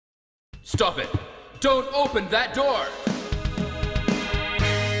Stop it! Don't open that door!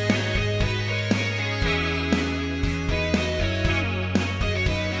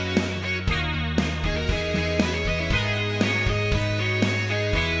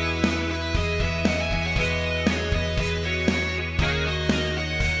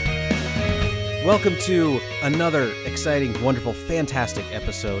 Welcome to another exciting, wonderful, fantastic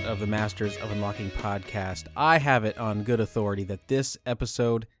episode of the Masters of Unlocking podcast. I have it on good authority that this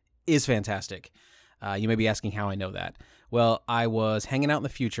episode is fantastic. You may be asking how I know that. Well, I was hanging out in the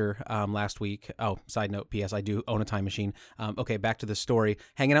future last week. Oh, side note, P.S. I do own a time machine. Okay, back to the story.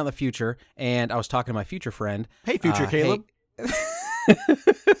 Hanging out in the future, and I was talking to my future friend. Hey, future Caleb. Hey.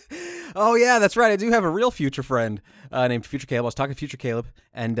 Oh yeah, that's right. I do have a real future friend named Future Caleb. I was talking to Future Caleb,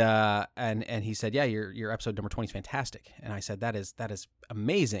 and he said, "Yeah, your episode number 20 is fantastic." And I said, "That is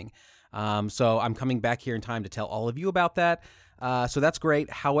amazing." So I'm coming back here in time to tell all of you about that. So that's great.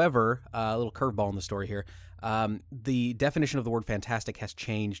 However, a little curveball in the story here. The definition of the word "fantastic" has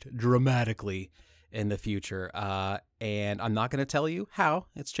changed dramatically in the future, and I'm not going to tell you how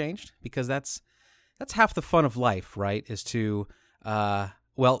it's changed because that's half the fun of life, right? Is to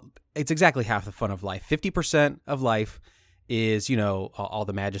well, it's exactly half the fun of life. 50% of life is, all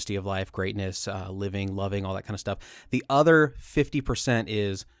the majesty of life, greatness, living, loving, all that kind of stuff. The other 50%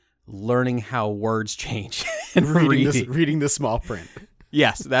 is learning how words change and reading the small print.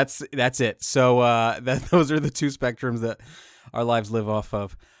 Yes, that's it. So those are the two spectrums that our lives live off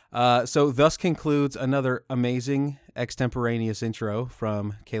of. So thus concludes another amazing extemporaneous intro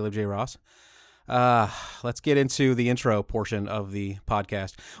from Caleb J. Ross. Let's get into the intro portion of the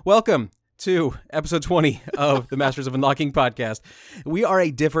podcast. Welcome to episode 20 of the Masters of Unlocking podcast. We are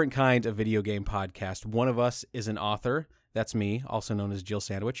a different kind of video game podcast. One of us is an author. That's me, also known as Jill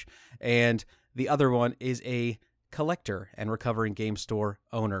Sandwich. And the other one is a collector and recovering game store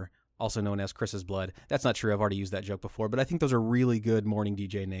owner, also known as Chris's Blood. That's not true. I've already used that joke before, but I think those are really good morning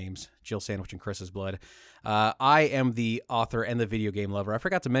DJ names, Jill Sandwich and Chris's Blood. I am the author and the video game lover. I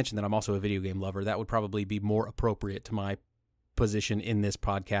forgot to mention that I'm also a video game lover. That would probably be more appropriate to my position in this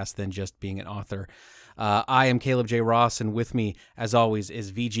podcast than just being an author. I am Caleb J. Ross, and with me, as always,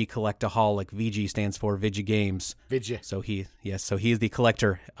 is VG Collectaholic. VG stands for Vigi Games. Vigi. So he is the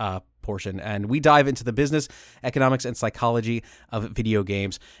collector portion, and we dive into the business, economics, and psychology of video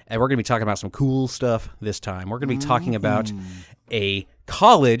games, and we're going to be talking about some cool stuff this time. We're going to be talking about a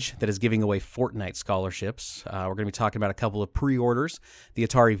college that is giving away Fortnite scholarships. We're going to be talking about a couple of pre-orders, the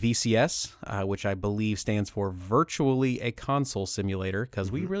Atari VCS, which I believe stands for Virtually a Console Simulator,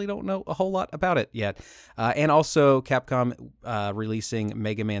 because we really don't know a whole lot about it yet, and also Capcom releasing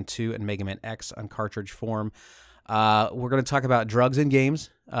Mega Man 2 and Mega Man X on cartridge form. We're going to talk about drugs in games,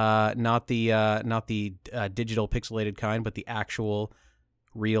 not the digital pixelated kind, but the actual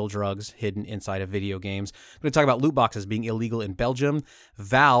real drugs hidden inside of video games. We're going to talk about loot boxes being illegal in Belgium.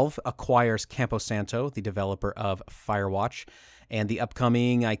 Valve acquires Campo Santo, the developer of Firewatch, and the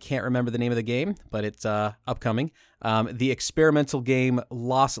upcoming, I can't remember the name of the game, but it's upcoming. The experimental game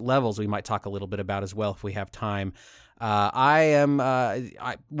Lost Levels we might talk a little bit about as well if we have time. We'll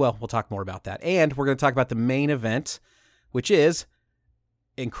talk more about that. And we're going to talk about the main event, which is,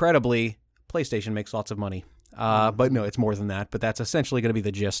 incredibly, PlayStation makes lots of money. But no, it's more than that. But that's essentially going to be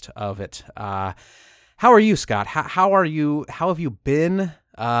the gist of it. How are you, Scott? How are you? How have you been?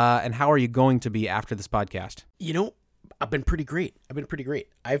 And how are you going to be after this podcast? I've been pretty great.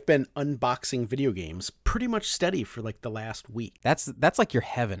 I've been unboxing video games pretty much steady for like the last week. That's like your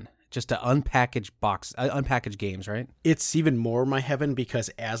heaven. Just to unpackage games, right? It's even more my heaven because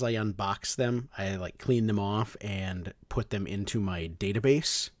as I unbox them, I like clean them off and put them into my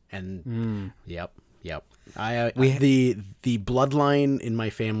database. And yep. The bloodline in my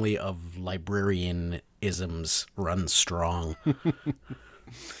family of librarianisms runs strong.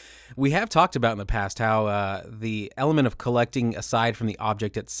 We have talked about in the past how the element of collecting, aside from the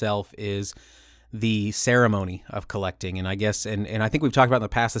object itself, is the ceremony of collecting. And I guess, and I think we've talked about in the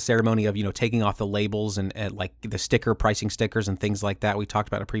past, the ceremony of, taking off the labels and like the pricing stickers and things like that. We talked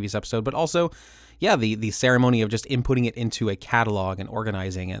about in a previous episode, but also, the ceremony of just inputting it into a catalog and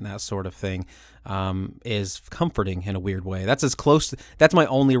organizing it and that sort of thing is comforting in a weird way. That's my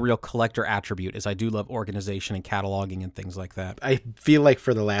only real collector attribute is I do love organization and cataloging and things like that. I feel like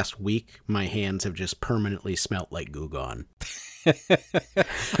for the last week, my hands have just permanently smelt like Goo Gone.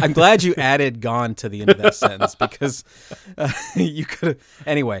 I'm glad you added "gone" to the end of that sentence because you could have.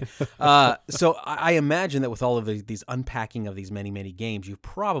 Anyway, so I imagine that with all of these unpacking of these many, many games, you've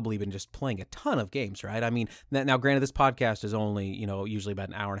probably been just playing a ton of games, right? I mean, now granted, this podcast is only, usually about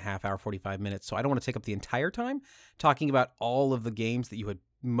an hour and a half, hour 45 minutes, so I don't want to take up the entire time talking about all of the games that you had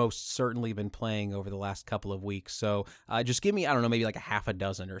most certainly been playing over the last couple of weeks. So just give me, I don't know, maybe like a half a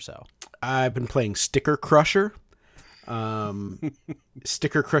dozen or so. I've been playing Sticker Crusher.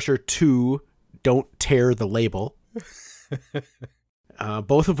 Sticker Crusher 2, Don't Tear the Label.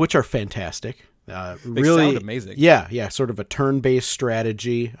 Both of which are fantastic. They really sound amazing. Yeah, sort of a turn-based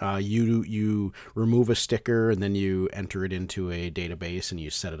strategy. You remove a sticker and then you enter it into a database and you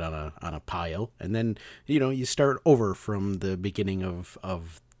set it on a pile, and then you start over from the beginning of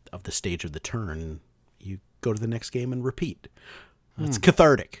the stage of the turn. You go to the next game and repeat. It's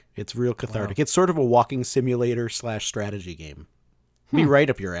cathartic. It's real cathartic. Wow. It's sort of a walking simulator / strategy game. Be right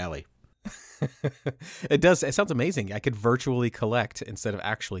up your alley. It does. It sounds amazing. I could virtually collect instead of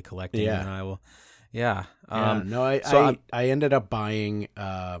actually collecting. Yeah. And I will. Yeah. I ended up buying.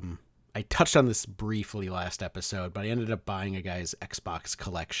 I touched on this briefly last episode, but I ended up buying a guy's Xbox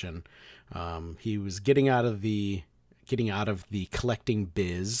collection. He was getting out of the collecting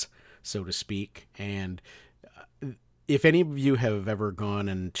biz, so to speak, and. If any of you have ever gone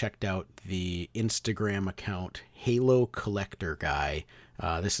and checked out the Instagram account Halo Collector Guy,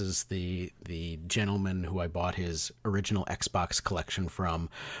 this is the gentleman who I bought his original Xbox collection from.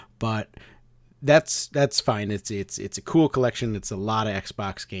 But that's fine. It's a cool collection. It's a lot of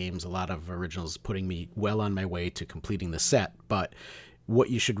Xbox games, a lot of originals, putting me well on my way to completing the set. But what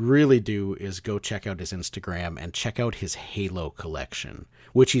you should really do is go check out his Instagram and check out his Halo collection,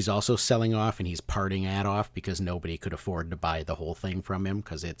 which he's also selling off, and he's parting ad off because nobody could afford to buy the whole thing from him,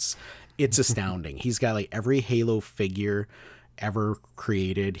 because it's astounding. He's got like every Halo figure ever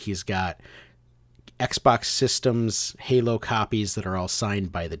created. He's got Xbox systems Halo copies that are all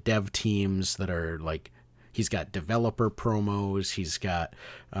signed by the dev teams that are like, he's got developer promos, he's got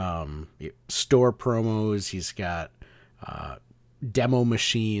store promos, he's got demo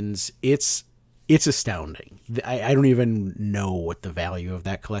machines. It's astounding. I don't even know what the value of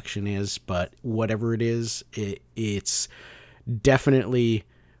that collection is, but whatever it is, it's definitely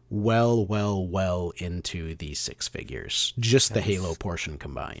well into the six figures. Just the Halo portion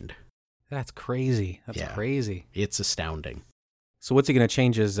combined. That's crazy. That's crazy. It's astounding. So what's he going to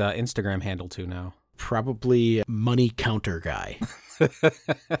change his Instagram handle to now? Probably Money Counter Guy.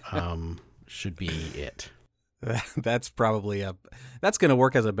 Should be it. That's probably that's going to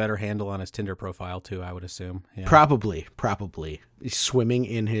work as a better handle on his Tinder profile too, I would assume. Yeah. Probably. He's swimming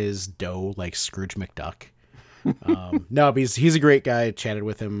in his dough like Scrooge McDuck. No, but he's a great guy. I chatted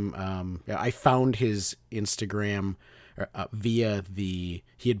with him. I found his Instagram via he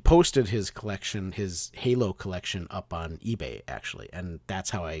had posted his collection, his Halo collection, up on eBay actually, and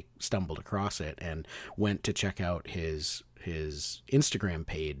that's how I stumbled across it and went to check out his Instagram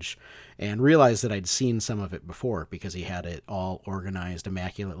page and realized that I'd seen some of it before, because he had it all organized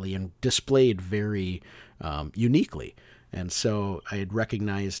immaculately and displayed very uniquely. And so I had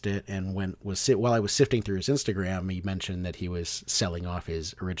recognized it, and while I was sifting through his Instagram, he mentioned that he was selling off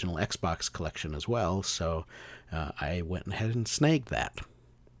his original Xbox collection as well. So I went ahead and snagged that.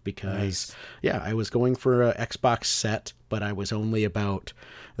 Because, I was going for an Xbox set, but I was only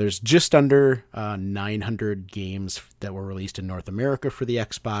there's just under 900 games that were released in North America for the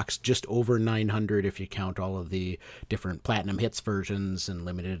Xbox, just over 900 if you count all of the different Platinum Hits versions and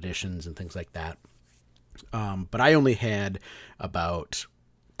limited editions and things like that. But I only had about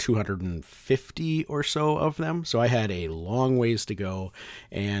 250 or so of them, so I had a long ways to go,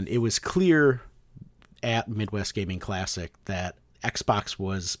 and it was clear at Midwest Gaming Classic that Xbox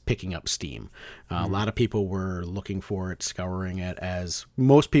was picking up steam. A lot of people were looking for it, scouring it, as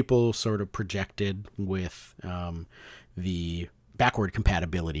most people sort of projected with the backward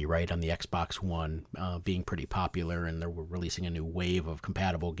compatibility, right, on the Xbox One being pretty popular, and they were releasing a new wave of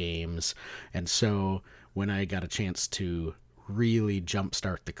compatible games. And so when I got a chance to really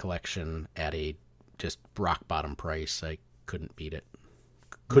jumpstart the collection at a just rock bottom price, I couldn't beat it.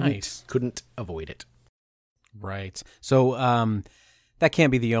 Couldn't avoid it. Right. So that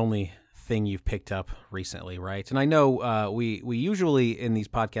can't be the only thing you've picked up recently, right? And I know we usually in these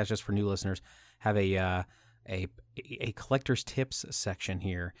podcasts, just for new listeners, have a collector's tips section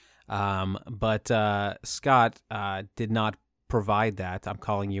here. But Scott did not provide that. I'm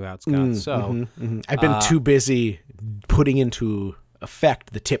calling you out, Scott. I've been too busy putting into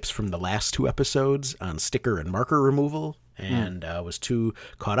effect the tips from the last two episodes on sticker and marker removal, and was too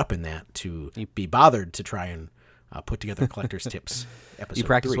caught up in that to be bothered to try and put together collector's tips episode. You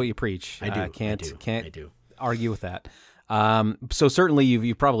practice 3. what you preach. I do. Can't argue with that. So certainly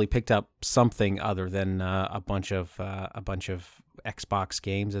you've probably picked up something other than a bunch of Xbox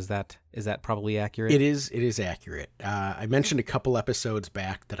games. Is that probably accurate? It is accurate. I mentioned a couple episodes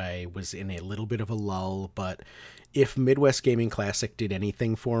back that I was in a little bit of a lull, but if Midwest Gaming Classic did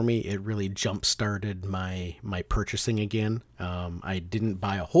anything for me, it really jump-started my purchasing again. I didn't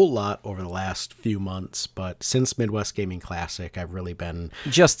buy a whole lot over the last few months, but since Midwest Gaming Classic, I've really been...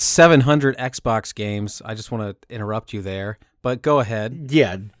 Just 700 Xbox games. I just want to interrupt you there, but go ahead.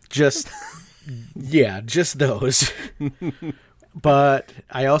 Yeah, just those. But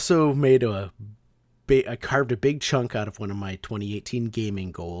I also made I carved a big chunk out of one of my 2018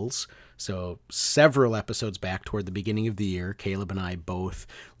 gaming goals. So several episodes back toward the beginning of the year, Caleb and I both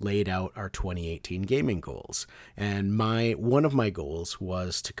laid out our 2018 gaming goals. And one of my goals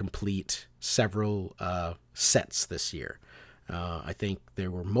was to complete several sets this year. I think they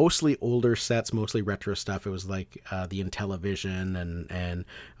were mostly older sets, mostly retro stuff. It was like the Intellivision and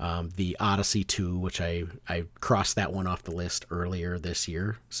the Odyssey 2, which I crossed that one off the list earlier this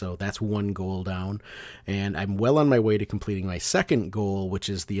year. So that's one goal down. And I'm well on my way to completing my second goal, which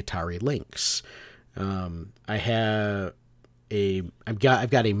is the Atari Lynx. I've got a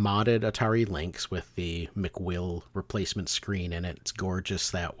modded Atari Lynx with the McWill replacement screen in it. It's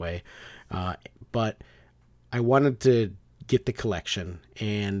gorgeous that way. But I wanted to get the collection,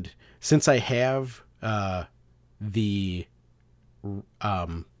 and since I have the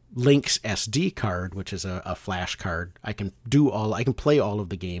Lynx SD card, which is a flash card, I can play all of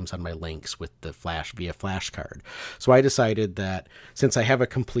the games on my Lynx with the via flash card. So I decided that since I have a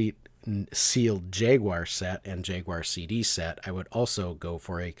complete sealed Jaguar set and Jaguar CD set, I would also go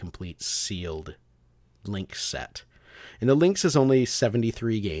for a complete sealed Lynx set. And the Lynx is only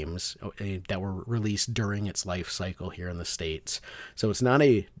 73 games that were released during its life cycle here in the States. So it's not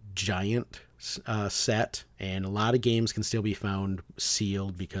a giant set, and a lot of games can still be found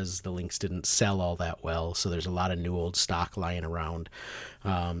sealed because the Lynx didn't sell all that well. So there's a lot of new old stock lying around.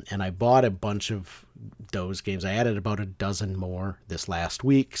 And I bought a bunch of those games. I added about a dozen more this last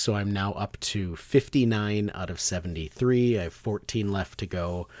week. So I'm now up to 59 out of 73. I have 14 left to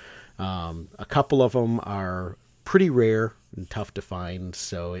go. A couple of them are pretty rare and tough to find,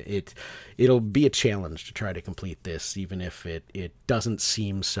 so it'll be a challenge to try to complete this, even if it doesn't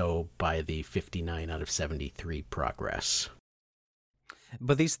seem so by the 59 out of 73 progress.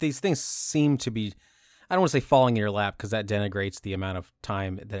 But these things seem to be, I don't want to say falling in your lap because that denigrates the amount of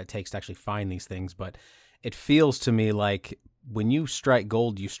time that it takes to actually find these things, but it feels to me like when you strike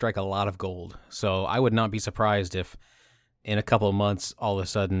gold, you strike a lot of gold. So I would not be surprised if in a couple of months, all of a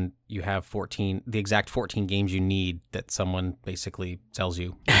sudden, you have the exact 14 games you need that someone basically sells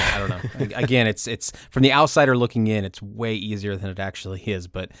you. I don't know. Again, it's from the outsider looking in, it's way easier than it actually is.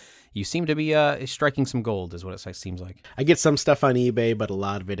 But you seem to be striking some gold, is what it seems like. I get some stuff on eBay, but a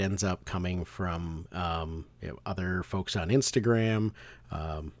lot of it ends up coming from other folks on Instagram,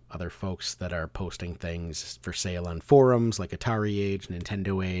 other folks that are posting things for sale on forums like Atari Age,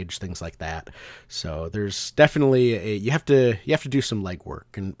 Nintendo Age, things like that. So there's definitely you have to do some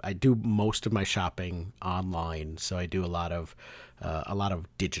legwork, and I do most of my shopping online, so I do a lot of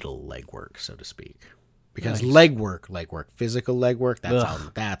digital legwork, so to speak. Because nice. legwork, physical legwork,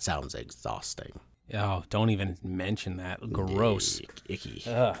 that sounds exhausting. Oh, don't even mention that. Gross. Icky.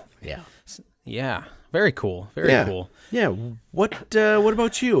 Yeah. Yeah. Very cool. Very cool. Yeah. What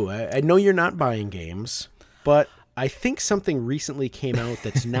about you? I know you're not buying games, but I think something recently came out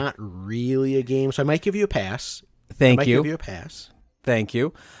that's not really a game, so I might give you a pass. Thank you. Give you a pass. Thank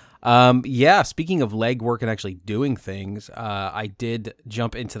you. Speaking of legwork and actually doing things, I did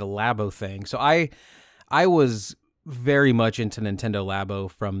jump into the Labo thing. So I was very much into Nintendo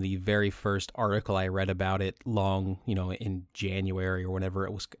Labo from the very first article I read about it in January or whenever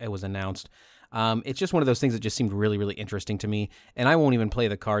it was announced. It's just one of those things that just seemed really, really interesting to me. And I won't even play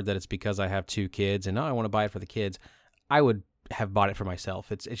the card that it's because I have 2 kids and I want to buy it for the kids. I would have bought it for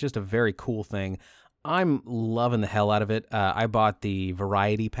myself. It's just a very cool thing. I'm loving the hell out of it. I bought the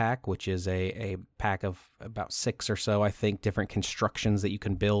Variety Pack, which is a pack of about 6 or so, I think, different constructions that you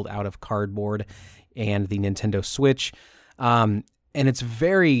can build out of cardboard and the Nintendo Switch. And it's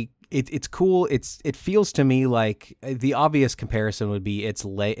it's cool. It feels to me like the obvious comparison would be it's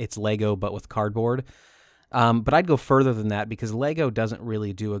Lego, but with cardboard. But I'd go further than that because Lego doesn't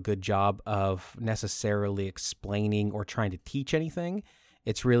really do a good job of necessarily explaining or trying to teach anything.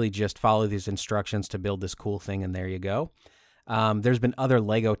 It's really just follow these instructions to build this cool thing, and there you go. There's been other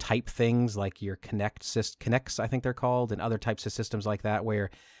Lego type things like your Connects, I think they're called, and other types of systems like that where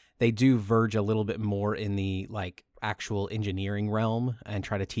they do verge a little bit more in the like actual engineering realm and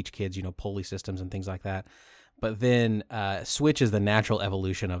try to teach kids, pulley systems and things like that. But then Switch is the natural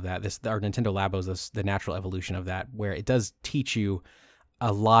evolution of that. Our Nintendo Labo is the natural evolution of that, where it does teach you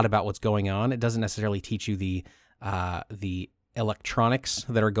a lot about what's going on. It doesn't necessarily teach you the electronics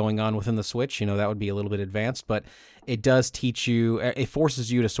that are going on within the Switch. That would be a little bit advanced, but it does teach you. It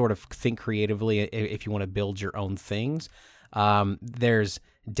forces you to sort of think creatively if you want to build your own things. There's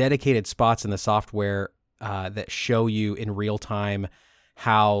dedicated spots in the software that show you in real time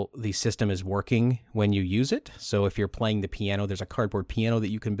how the system is working when you use it. So if you're playing the piano, there's a cardboard piano that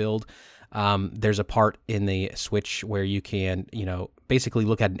you can build. There's a part in the Switch where you can, basically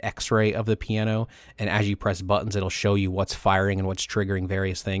look at an X-ray of the piano, and as you press buttons, it'll show you what's firing and what's triggering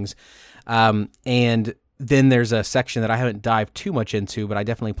various things. And then there's a section that I haven't dived too much into, but I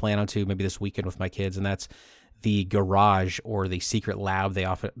definitely plan on to maybe this weekend with my kids, and that's the garage, or the secret lab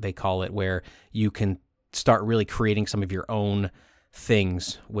they call it, where you can start really creating some of your own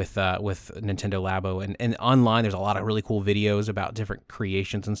things with Nintendo Labo, and online there's a lot of really cool videos about different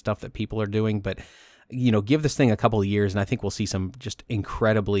creations and stuff that people are doing. But give this thing a couple of years, and I think we'll see some just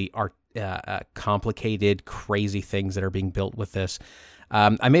incredibly complicated, crazy things that are being built with this.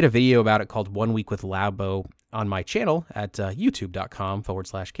 I made a video about it called 1 Week with Labo on my channel at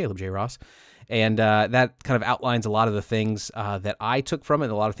youtube.com/Caleb J. Ross. And that kind of outlines a lot of the things that I took from it,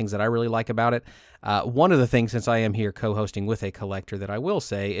 and a lot of things that I really like about it. One of the things, since I am here co-hosting with a collector, that I will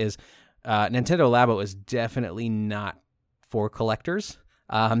say is Nintendo Labo is definitely not for collectors.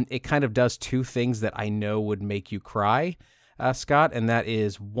 It kind of does two things that I know would make you cry, Scott, and that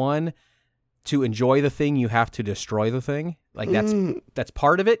is, one, to enjoy the thing, you have to destroy the thing. Like that's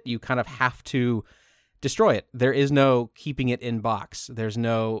part of it. You kind of have to destroy it. There is no keeping it in box. There's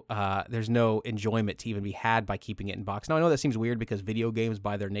no enjoyment to even be had by keeping it in box. Now, I know that seems weird because video games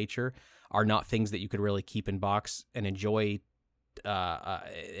by their nature are not things that you could really keep in box and enjoy,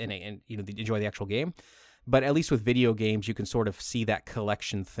 and enjoy the actual game. But at least with video games, you can sort of see that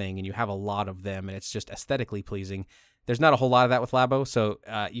collection thing, and you have a lot of them, and it's just aesthetically pleasing. There's not a whole lot of that with Labo, so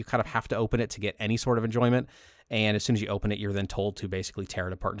you kind of have to open it to get any sort of enjoyment. And as soon as you open it, you're then told to basically tear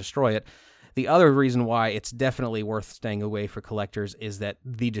it apart and destroy it. The other reason why it's definitely worth staying away for collectors is that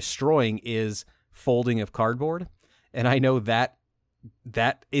the destroying is folding of cardboard. And I know that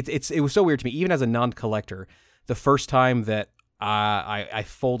it was so weird to me, even as a non-collector. The first time that I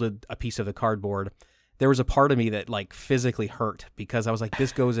folded a piece of the cardboard, there was a part of me that like physically hurt, because I was like,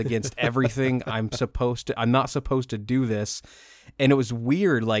 this goes against everything I'm not supposed to do this. And it was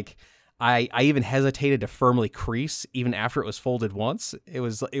weird. Like I even hesitated to firmly crease even after it was folded once. It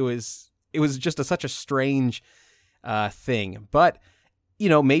was just such a strange thing. But,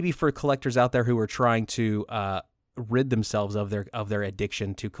 maybe for collectors out there who are trying to rid themselves of their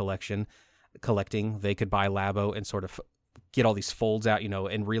addiction to collecting, they could buy Labo and sort of get all these folds out,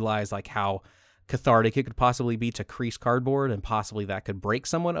 and realize like how cathartic it could possibly be to crease cardboard, and possibly that could break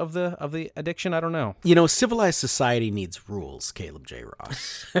someone of the addiction. I don't know. Civilized society needs rules, Caleb J.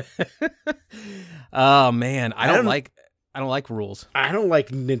 Ross. Oh man, I don't like rules. I don't like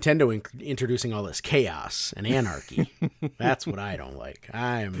Nintendo introducing all this chaos and anarchy. That's what I don't like.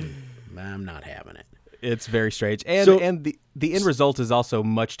 I'm not having it. It's very strange, and the end result is also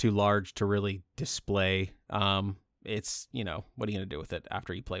much too large to really display. It's what are you gonna do with it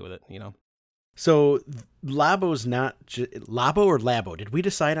after you play with it? So Labo's not Labo or Labo. Did we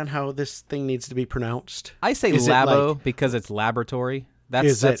decide on how this thing needs to be pronounced? I say Labo because it's laboratory.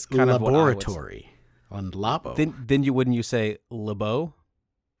 That's kind of laboratory on Labo. Then wouldn't you say Labo?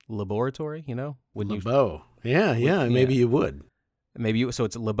 Laboratory, Wouldn't Labo. you? Yeah, maybe you would. So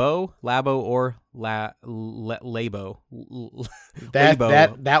it's Labo, or Labo.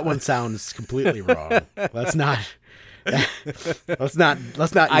 That one sounds completely wrong. Let's not use that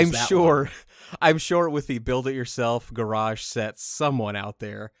one. I'm sure with the build-it-yourself garage set, someone out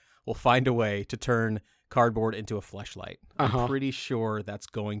there will find a way to turn cardboard into a fleshlight. I'm pretty sure that's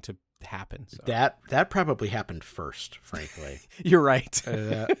going to happen. So. That probably happened first, frankly. You're right.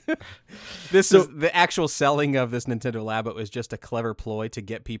 The actual selling of this Nintendo Labo is just a clever ploy to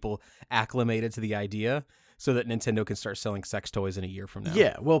get people acclimated to the idea, so that Nintendo can start selling sex toys in a year from now.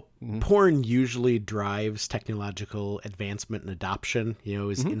 Yeah, well, porn usually drives technological advancement and adoption.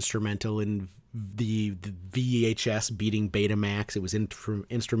 Is instrumental in the VHS beating Betamax. It was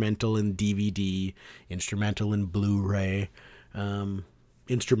instrumental in DVD, instrumental in Blu-ray,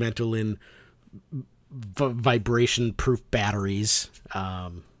 instrumental in vibration-proof batteries.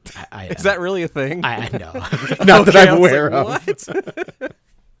 Is that really a thing? I know. Not that I'm aware of. What?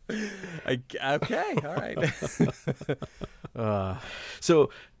 Okay, all right. So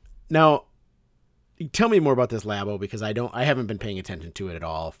now, tell me more about this Labo, because I haven't been paying attention to it at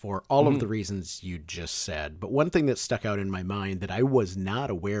all for all of the reasons you just said. But one thing that stuck out in my mind that I was not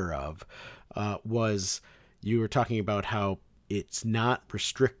aware of was you were talking about how it's not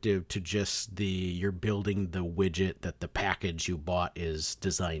restrictive to just you're building the widget that the package you bought is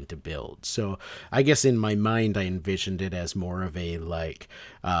designed to build. So I guess in my mind, I envisioned it as more of a like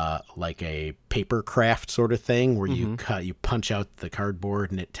a paper craft sort of thing where you punch out the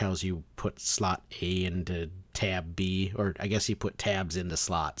cardboard and it tells you put slot A into tab B, or I guess you put tabs into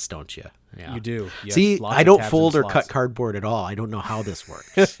slots, don't you? Yeah. You do. Yes, See, I don't fold or cut cardboard at all. I don't know how this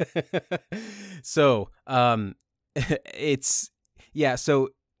works. So, so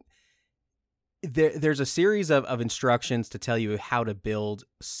there's a series of instructions to tell you how to build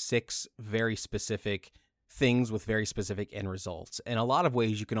 6 very specific things with very specific end results. In a lot of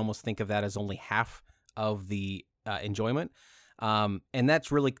ways, you can almost think of that as only half of the enjoyment. And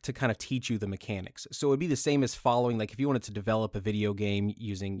that's really to kind of teach you the mechanics. So it would be the same as following, like if you wanted to develop a video game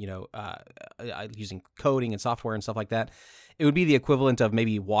using, using coding and software and stuff like that, it would be the equivalent of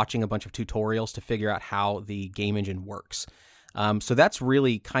maybe watching a bunch of tutorials to figure out how the game engine works. So that's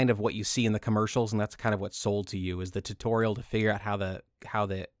really kind of what you see in the commercials, and that's kind of what's sold to you is the tutorial to figure out how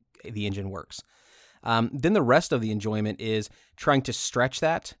the engine works. Then the rest of the enjoyment is trying to stretch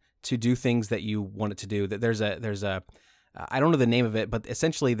that to do things that you want it to do. That there's a I don't know the name of it, but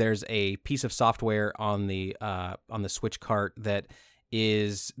essentially there's a piece of software on the Switch cart that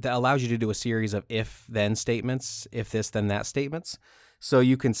allows you to do a series of if-then statements, if this, then that statements. So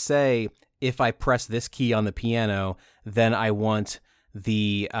you can say, if I press this key on the piano, then I want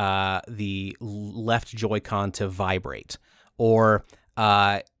the left Joy-Con to vibrate. Or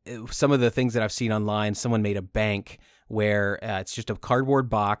some of the things that I've seen online, someone made a bank where it's just a cardboard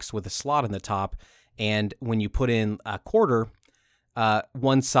box with a slot in the top, and when you put in a quarter,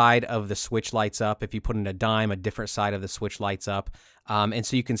 one side of the switch lights up. If you put in a dime, a different side of the switch lights up. And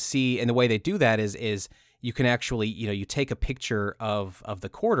so you can see, and the way they do that is you can actually, you take a picture of the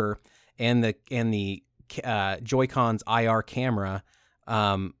quarter, and the Joy-Con's IR camera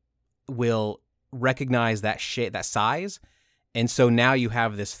will recognize that size. And so now you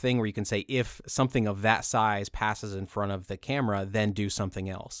have this thing where you can say, if something of that size passes in front of the camera, then do something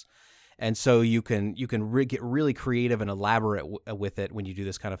else. And so you can get really creative and elaborate with it when you do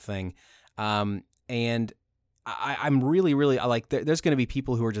this kind of thing. And I'm really, really there's going to be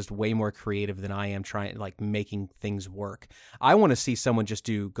people who are just way more creative than I am trying, like, making things work. I want to see someone just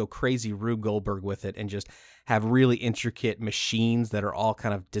go crazy Rube Goldberg with it and just have really intricate machines that are all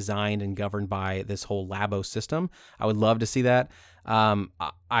kind of designed and governed by this whole Labo system. I would love to see that.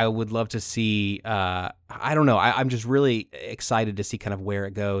 I would love to see, I don't know. I'm just really excited to see kind of where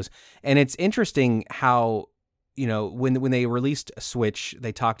it goes. And it's interesting how, when they released Switch,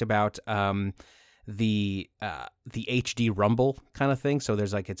 they talked about, the HD rumble kind of thing. So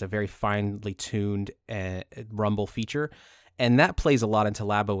there's it's a very finely tuned rumble feature, and that plays a lot into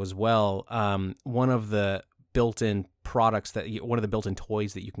Labo as well. One of the built-in products one of the built-in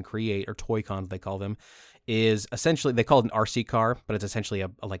toys that you can create, or Toy-Cons they call them, is essentially, they call it an RC car, but it's essentially a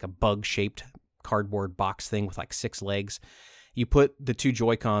bug-shaped cardboard box thing with 6 legs. You put the 2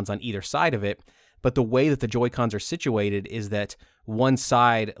 Joy-Cons on either side of it, but the way that the Joy-Cons are situated is that one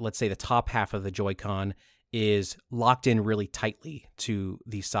side, let's say the top half of the Joy-Con, is locked in really tightly to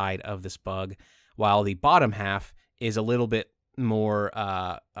the side of this bug, while the bottom half is a little bit more,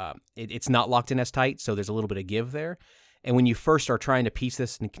 it's not locked in as tight, so there's a little bit of give there. And when you first are trying to piece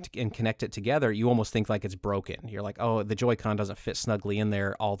this and connect it together, you almost think like it's broken. You're like, oh, the Joy-Con doesn't fit snugly in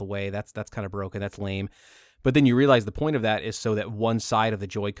there all the way. That's kind of broken. That's lame. But then you realize the point of that is so that one side of the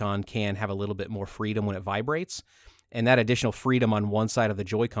Joy-Con can have a little bit more freedom when it vibrates. And that additional freedom on one side of the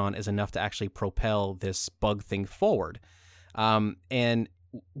Joy-Con is enough to actually propel this bug thing forward. And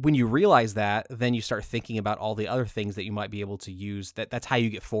when you realize that, then you start thinking about all the other things that you might be able to use. That's how you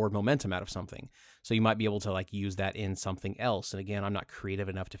get forward momentum out of something. So you might be able to use that in something else. And again, I'm not creative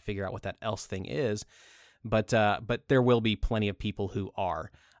enough to figure out what that else thing is, but there will be plenty of people who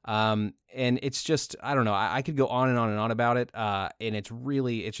are. And it's just, I don't know, I could go on and on and on about it. And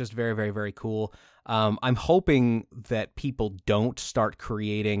it's just very, very, very cool. I'm hoping that people don't start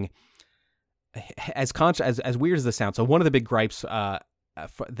creating as weird as this sounds. So one of the big gripes,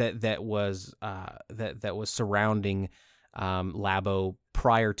 that was surrounding Labo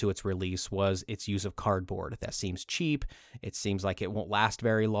prior to its release was its use of cardboard. That seems cheap. It seems like it won't last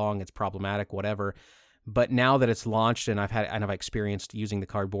very long. It's problematic, whatever. But now that it's launched and I've experienced using the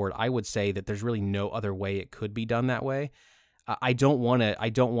cardboard, I would say that there's really no other way it could be done that way. I don't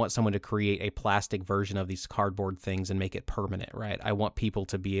want someone to create a plastic version of these cardboard things and make it permanent, right? I want people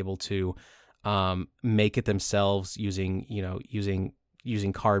to be able to make it themselves using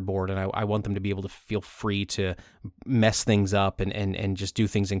cardboard, and I want them to be able to feel free to mess things up and just do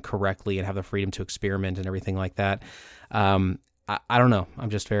things incorrectly and have the freedom to experiment and everything like that. I don't know.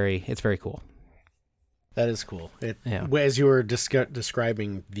 It's very cool. That is cool. Yeah. As you were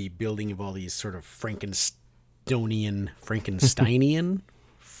describing the building of all these sort of Frankensteinian,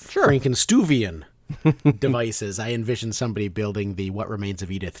 Frankenstuvian devices, I envision somebody building the What Remains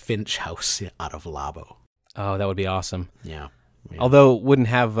of Edith Finch house out of Labo. Oh, that would be awesome. Yeah. Although it wouldn't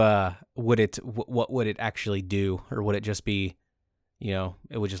have, what would it actually do? Or would it just be, it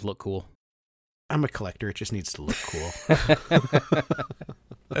would just look cool? I'm a collector. It just needs to look cool.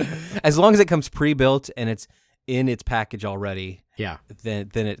 As long as it comes pre-built and it's in its package already, yeah, then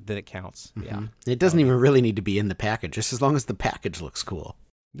it counts. Mm-hmm. Yeah, it doesn't even really need to be in the package, just as long as the package looks cool.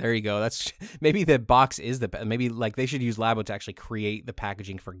 There you go. That's maybe the box is maybe like they should use Labo to actually create the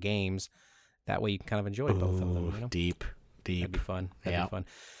packaging for games. That way you can kind of enjoy both of them. Deep. That'd be fun. That'd be fun.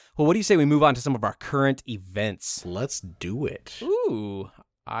 Well, what do you say we move on to some of our current events? Let's do it. Ooh,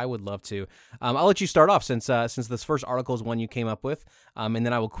 I would love to. I'll let you start off since this first article is one you came up with, and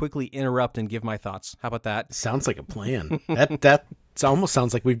then I will quickly interrupt and give my thoughts. How about that? Sounds like a plan. That almost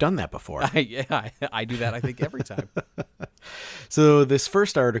sounds like we've done that before. I do that, I think, every time. So this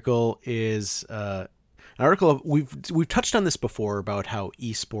first article is an article of, we've touched on this before about how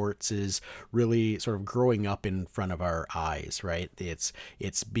esports is really sort of growing up in front of our eyes, right?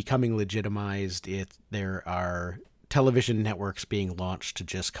 It's becoming legitimized. There are television networks being launched to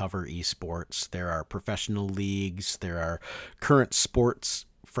just cover esports. There are professional leagues. There are current sports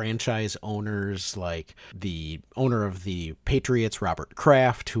franchise owners like the owner of the Patriots, Robert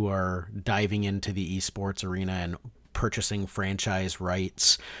Kraft, who are diving into the esports arena and purchasing franchise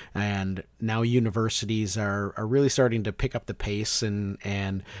rights. And now universities are really starting to pick up the pace,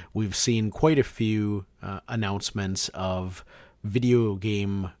 and we've seen quite a few announcements of video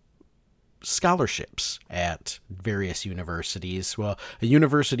game scholarships at various universities. Well, a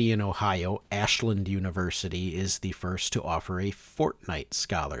university in Ohio, Ashland University, is the first to offer a Fortnite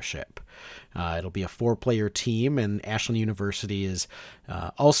scholarship. It'll be a 4-player team, and Ashland University is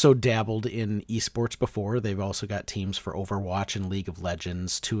also dabbled in esports before. They've also got teams for Overwatch and League of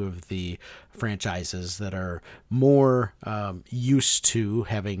Legends, two of the franchises that are more used to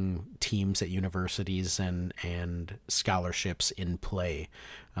having teams at universities and scholarships in play.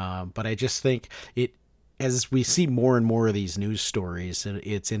 But I just think as we see more and more of these news stories,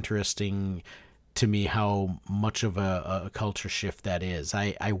 it's interesting to me how much of a culture shift that is.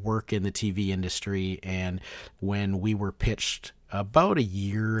 I work in the TV industry, and when we were pitched about a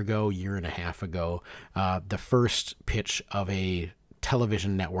year and a half ago, the first pitch of a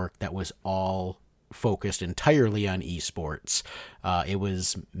television network that was all focused entirely on esports. It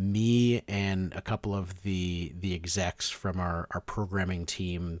was me and a couple of the execs from our programming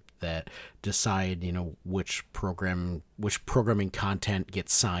team that decide, which programming content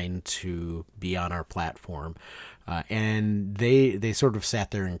gets signed to be on our platform. And they sort of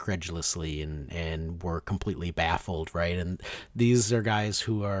sat there incredulously and were completely baffled, right? And these are guys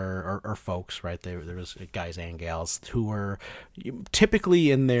who are folks, right? There was guys and gals who are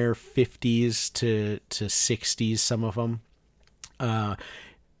typically in their 50s to 60s, some of them.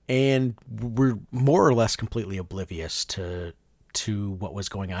 And we're more or less completely oblivious to what was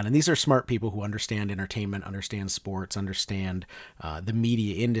going on. And these are smart people who understand entertainment, understand sports, understand the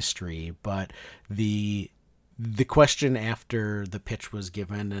media industry. But the question after the pitch was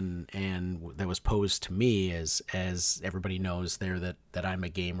given and that was posed to me, as everybody knows there that I'm a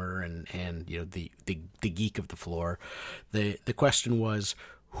gamer and the geek of the floor, the question was,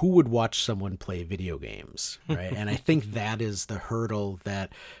 who would watch someone play video games, right? And I think that is the hurdle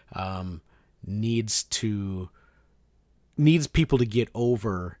that needs people to get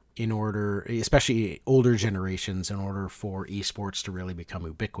over in order, especially older generations, in order for esports to really become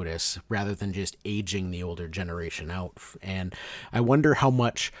ubiquitous, rather than just aging the older generation out. And I wonder how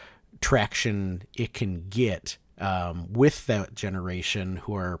much traction it can get with that generation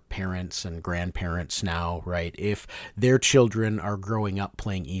who are parents and grandparents now, right? If their children are growing up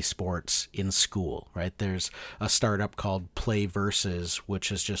playing esports in school, right? There's a startup called Play Versus, which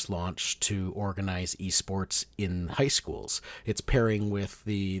has just launched to organize esports in high schools. It's pairing with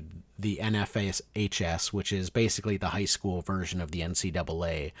the NFHS, which is basically the high school version of the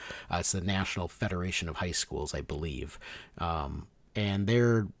NCAA. It's the National Federation of High Schools, I believe. And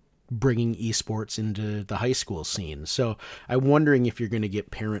they're bringing esports into the high school scene. So I'm wondering if you're going to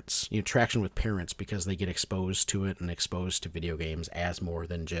get parents, traction with parents, because they get exposed to it and exposed to video games as more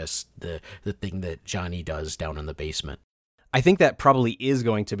than just the thing that Johnny does down in the basement. I think that probably is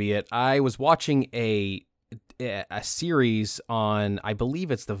going to be it. I was watching a series on, I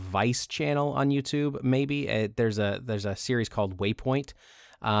believe it's the Vice channel on YouTube. Maybe there's a series called Waypoint.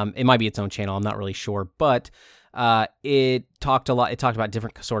 It might be its own channel. I'm not really sure, but it talked about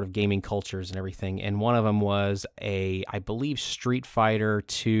different sort of gaming cultures and everything. And one of them was I believe Street Fighter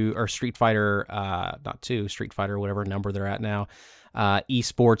 2 or Street Fighter, not 2, Street Fighter, whatever number they're at now,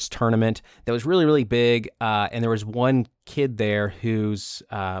 esports tournament that was really, really big. And there was one kid there whose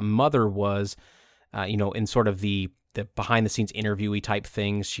mother was, in sort of the behind the scenes interviewee type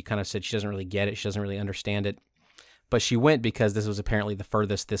things. She kind of said she doesn't really get it. She doesn't really understand it. But she went because this was apparently the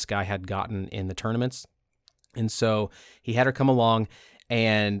furthest this guy had gotten in the tournaments. And so he had her come along,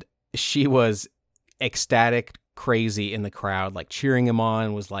 and she was ecstatic, crazy in the crowd, like cheering him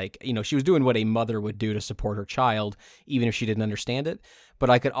on, was like, she was doing what a mother would do to support her child, even if she didn't understand it. But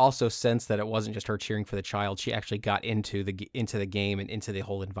I could also sense that it wasn't just her cheering for the child. She actually got into the game and into the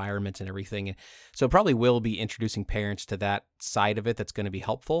whole environment and everything. And so it probably will be introducing parents to that side of it that's going to be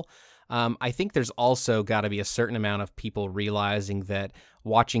helpful. I think there's also got to be a certain amount of people realizing that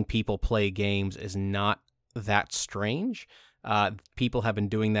watching people play games is not that strange. People have been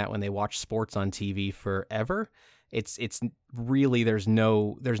doing that when they watch sports on TV forever. It's really, there's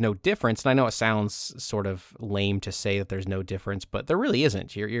no difference. And I know it sounds sort of lame to say that there's no difference, but there really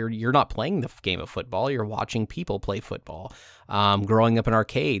isn't. You're not playing the game of football. You're watching people play football. Growing up in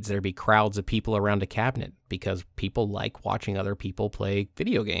arcades, there'd be crowds of people around a cabinet because people like watching other people play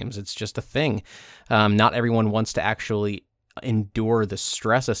video games. It's just a thing. Not everyone wants to actually endure the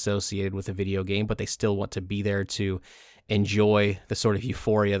stress associated with a video game, but they still want to be there to enjoy the sort of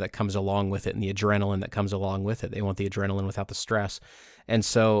euphoria that comes along with it and the adrenaline that comes along with it. They want the adrenaline without the stress. And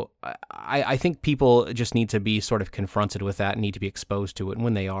so I think people just need to be sort of confronted with that and need to be exposed to it. And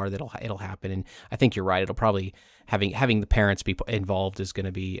when they are, it'll happen. And I think you're right. It'll probably having the parents be involved is going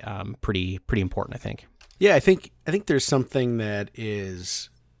to be pretty important, I think. Yeah, I think there's something that is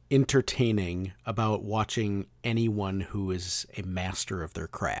entertaining about watching anyone who is a master of their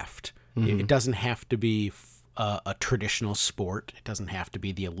craft. Mm-hmm. It doesn't have to be a traditional sport. It doesn't have to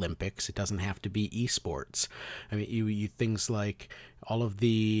be the Olympics. It doesn't have to be esports. I mean, you things like all of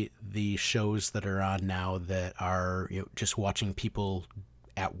the shows that are on now that are just watching people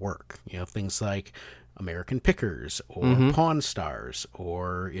at work. Things like American Pickers or Pawn Stars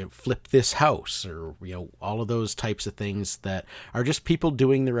or Flip This House or all of those types of things that are just people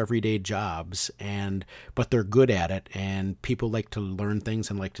doing their everyday jobs but they're good at it, and people like to learn things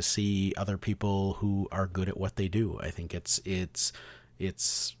and like to see other people who are good at what they do. I think it's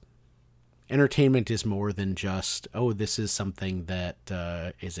entertainment is more than just, this is something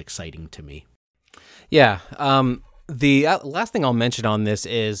that is exciting to me. Yeah. The last thing I'll mention on this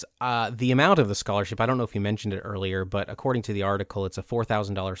is the amount of the scholarship. I don't know if you mentioned it earlier, but according to the article, it's a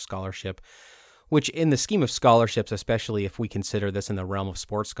 $4,000 scholarship, which in the scheme of scholarships, especially if we consider this in the realm of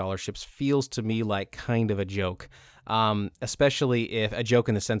sports scholarships, feels to me like kind of a joke, especially if a joke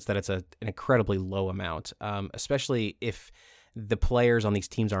in the sense that it's an incredibly low amount, especially if the players on these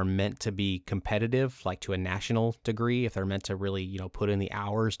teams are meant to be competitive, like to a national degree, if they're meant to really, put in the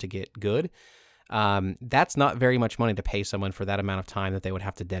hours to get good. That's not very much money to pay someone for that amount of time that they would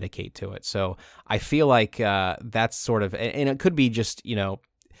have to dedicate to it. So I feel like that's sort of, and it could be just,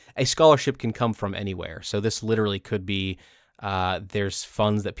 a scholarship can come from anywhere. So this literally could be, there's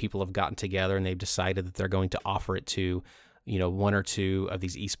funds that people have gotten together and they've decided that they're going to offer it to, one or two of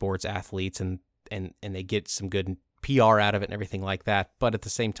these esports athletes and they get some good PR out of it and everything like that. But at the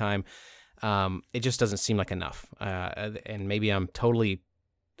same time, it just doesn't seem like enough. And maybe I'm totally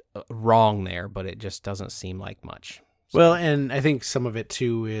wrong there, but it just doesn't seem like much. So. Well, and I think some of it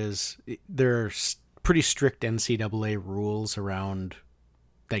too is there are pretty strict NCAA rules around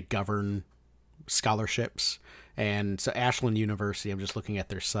that govern scholarships. And so Ashland University, I'm just looking at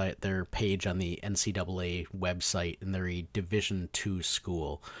their site, their page on the NCAA website, and they're a Division II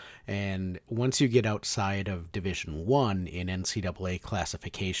school. And once you get outside of Division I in NCAA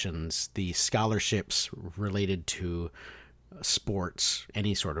classifications, the scholarships related to sports,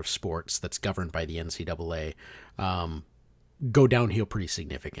 any sort of sports that's governed by the NCAA, go downhill pretty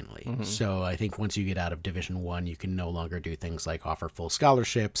significantly. Mm-hmm. So I think once you get out of Division I, you can no longer do things like offer full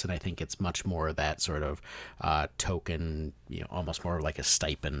scholarships, and I think it's much more that sort of token, almost more like a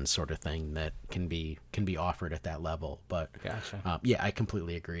stipend sort of thing that can be offered at that level. But gotcha. Yeah, I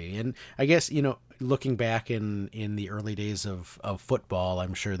completely agree. And I guess looking back in the early days of football,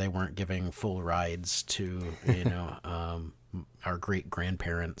 I'm sure they weren't giving full rides to our great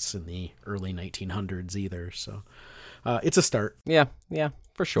grandparents in the early 1900s either. So it's a start. Yeah,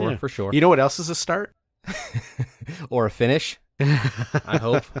 for sure, for sure. You know what else is a start? Or a finish, I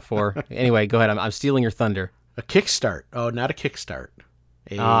hope. Anyway, go ahead. I'm stealing your thunder. A kickstart. Oh, not a kickstart.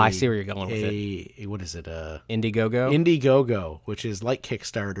 I see where you're going with it. What is it? Indiegogo? Indiegogo, which is like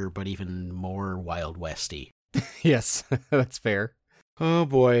Kickstarter, but even more Wild Westy. Yes, that's fair. Oh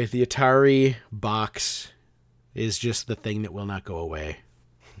boy, the Atari box is just the thing that will not go away.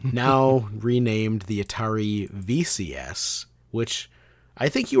 Now renamed the Atari VCS, which I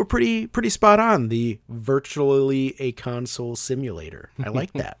think you were pretty spot on. The virtually a console simulator. I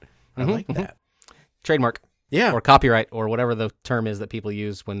like that. I like that. Trademark. Yeah. Or copyright, or whatever the term is that people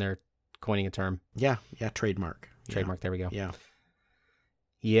use when they're coining a term. Yeah. Trademark. Trademark. Yeah. There we go. Yeah.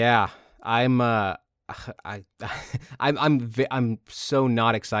 Yeah. I'm so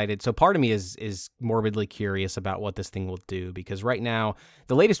not excited. So part of me is morbidly curious about what this thing will do, because right now,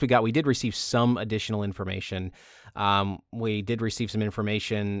 the latest we did receive some additional information. We did receive some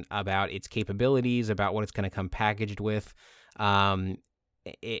information about its capabilities, about what it's going to come packaged with.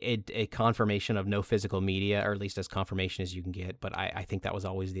 A confirmation of no physical media, or at least as confirmation as you can get. But I think that was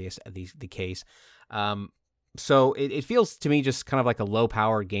always the case. So it feels to me just kind of like a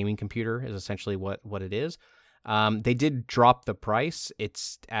low-powered gaming computer is essentially what it is. They did drop the price.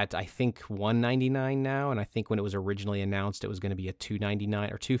 It's at, I think, $199 now, and I think when it was originally announced, it was going to be a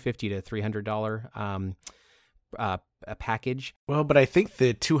 $299 or $250 to $300 a package. Well, but I think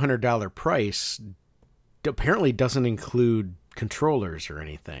the $200 price apparently doesn't include controllers or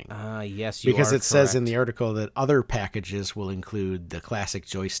anything. Yes, because it says in correct. the article that other packages will include the classic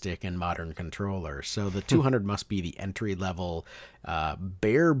joystick and modern controller. So the 200 must be the entry level,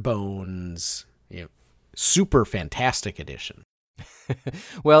 bare bones, super fantastic edition.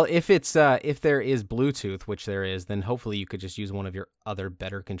 Well, if there is Bluetooth, which there is, then hopefully you could just use one of your other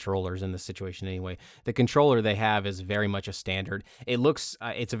better controllers in this situation anyway. The controller they have is very much a standard.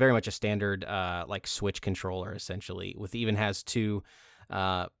 It's a very much a standard like Switch controller essentially. Even has two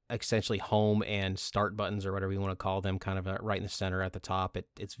essentially home and start buttons, or whatever you want to call them, kind of right in the center at the top.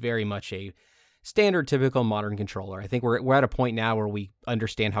 It's very much a standard, typical modern controller. I think we're at a point now where we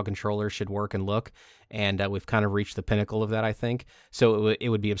understand how controllers should work and look, and we've kind of reached the pinnacle of that, I think. So it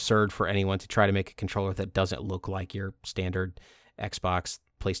would be absurd for anyone to try to make a controller that doesn't look like your standard Xbox,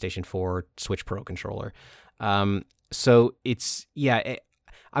 PlayStation 4, Switch Pro controller. So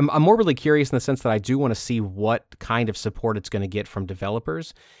I'm morbidly curious in the sense that I do want to see what kind of support it's going to get from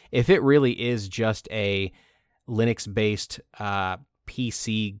developers. If it really is just a Linux-based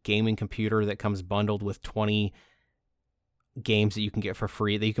PC gaming computer that comes bundled with 20 games that you can get for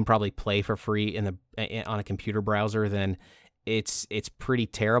free, that you can probably play for free on a computer browser, then it's pretty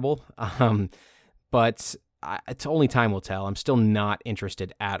terrible. But it's only time will tell. I'm still not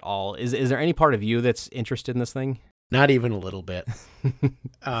interested at all. Is there any part of you that's interested in this thing? Not even a little bit.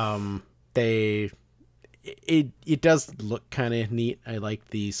 It does look kind of neat. I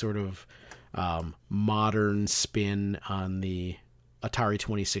like the sort of modern spin on the Atari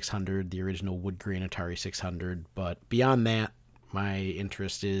 2600, the original wood grain Atari 600. But beyond that, my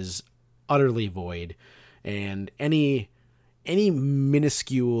interest is utterly void. And any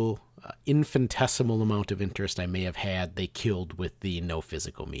minuscule, infinitesimal amount of interest I may have had, they killed with the no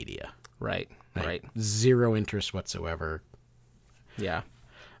physical media. Right. Zero interest whatsoever. Yeah.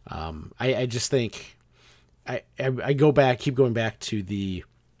 I just think I keep going back to the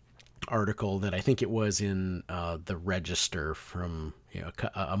article that I think it was in the Register from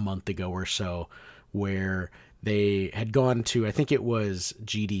a month ago or so, where they had gone to, I think it was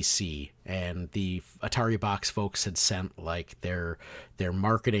GDC, and the Atari Box folks had sent like their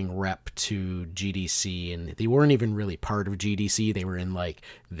marketing rep to GDC, and they weren't even really part of GDC. They were in like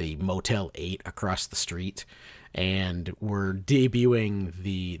the Motel 8 across the street, and were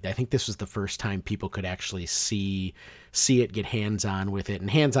debuting I think this was the first time people could actually see it, get hands-on with it,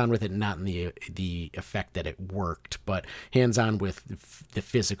 and hands-on with it not in the effect that it worked, but hands-on with the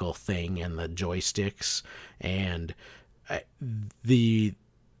physical thing and the joysticks. And the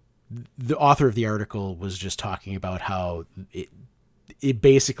author of the article was just talking about how it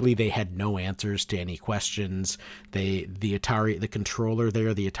basically they had no answers to any questions. The controller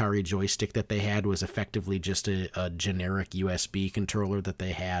there, the Atari joystick that they had, was effectively just a generic USB controller that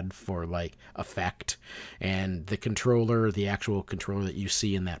they had for like effect. And the actual controller that you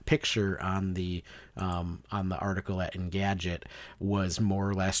see in that picture on the article at Engadget was more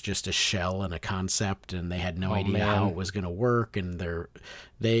or less just a shell and a concept, and they had no idea how it was going to work. And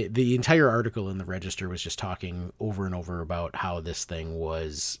the entire article in the Register was just talking over and over about how this thing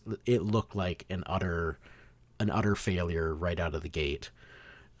it looked like an utter failure right out of the gate.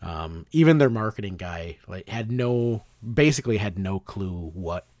 Even their marketing guy basically had no clue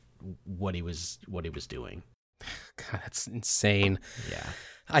what what he was doing. God, that's insane. Yeah.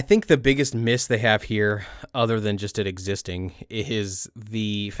 I think the biggest miss they have here, other than just it existing, is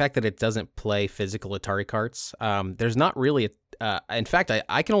the fact that it doesn't play physical Atari carts. There's not really in fact,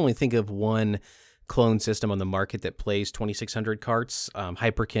 I can only think of one clone system on the market that plays 2600 carts.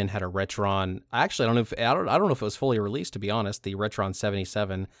 Hyperkin had a Retron. I don't know if it was fully released, to be honest. The Retron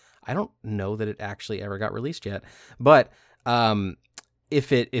 77. I don't know that it actually ever got released yet. But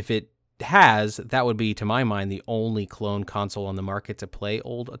if it has, that would be, to my mind, the only clone console on the market to play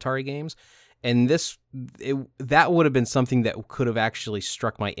old Atari games. And that would have been something that could have actually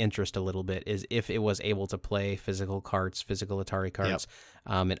struck my interest a little bit, is if it was able to play physical carts, physical Atari carts,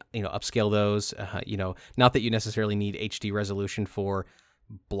 and upscale those. Not that you necessarily need HD resolution for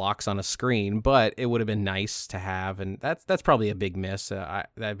blocks on a screen, but it would have been nice to have, and that's probably a big miss.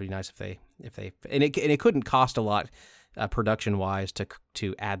 That'd be nice if they and it couldn't cost a lot. Production wise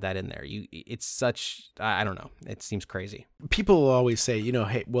to add that in there. It's such, I don't know. It seems crazy. People always say,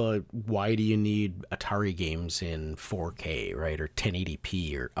 hey, well, why do you need Atari games in 4K, right? Or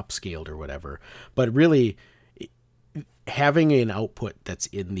 1080p or upscaled or whatever. But really, having an output that's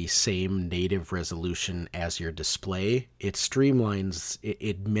in the same native resolution as your display, it streamlines,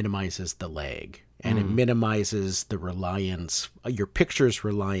 it minimizes the lag. And it minimizes the reliance, your picture's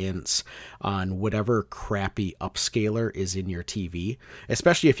reliance on whatever crappy upscaler is in your TV,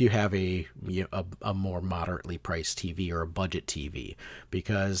 especially if you have a more moderately priced TV or a budget TV,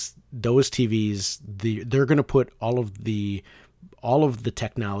 because those TVs, they're going to put all of the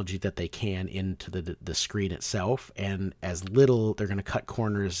technology that they can into the screen itself, and as little, they're going to cut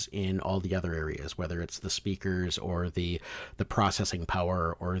corners in all the other areas, whether it's the speakers or the processing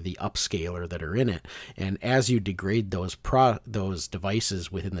power or the upscaler that are in it. And as you degrade those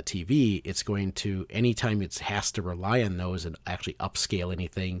devices within the TV, it's going to, anytime it has to rely on those and actually upscale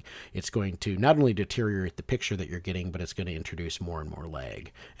anything, it's going to not only deteriorate the picture that you're getting, but it's going to introduce more and more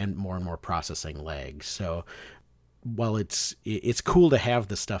lag and more processing lag. So while it's cool to have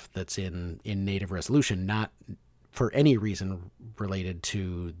the stuff that's in native resolution, not for any reason related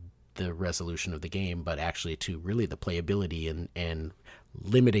to the resolution of the game, but actually to really the playability and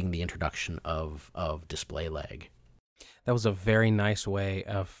limiting the introduction of display lag. That was a very nice way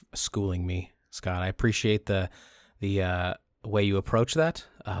of schooling me, Scott. I appreciate the way you approach that.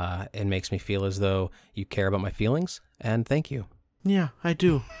 It makes me feel as though you care about my feelings, and thank you. Yeah, I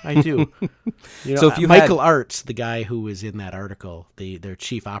do. So if you Michael Artz, the guy who was in that article, their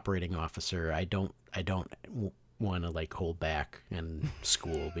chief operating officer, I don't want to hold back and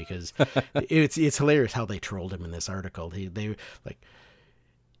school, because it's hilarious how they trolled him in this article. I'm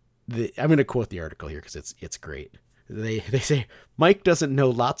going to quote the article here because it's great. They say Mike doesn't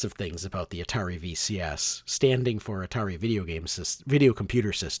know lots of things about the Atari VCS, standing for Atari Video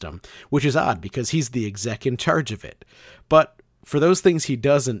Computer System, which is odd because he's the exec in charge of it. But for those things he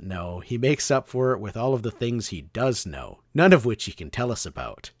doesn't know, he makes up for it with all of the things he does know, none of which he can tell us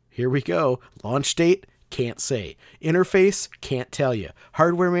about. Here we go. Launch date? Can't say. Interface? Can't tell you.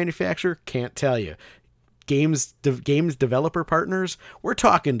 Hardware manufacturer? Can't tell you. Games developer partners? We're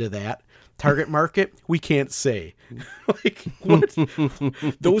talking to that. Target market? We can't say. What?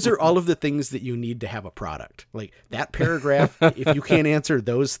 Those are all of the things that you need to have a product. That paragraph, if you can't answer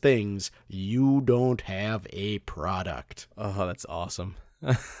those things, you don't have a product. Oh, that's awesome.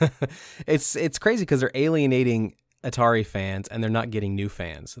 It's crazy because they're alienating Atari fans and they're not getting new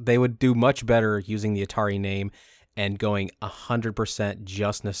fans. They would do much better using the Atari name and going 100%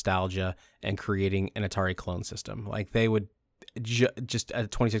 just nostalgia and creating an Atari clone system. They would just a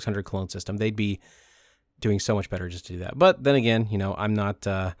 2600 clone system. They'd be doing so much better just to do that. But then again, I'm not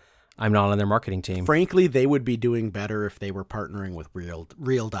on their marketing team. Frankly, they would be doing better if they were partnering with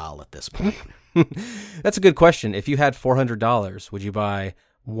Real Doll at this point. That's a good question. If you had $400, would you buy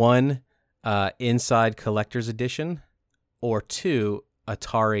one Inside Collector's Edition or two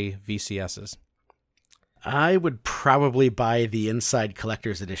Atari VCSs? I would probably buy the Inside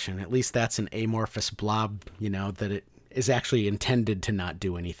Collector's Edition. At least that's an amorphous blob, that it is actually intended to not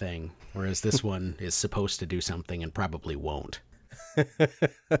do anything, whereas this one is supposed to do something and probably won't.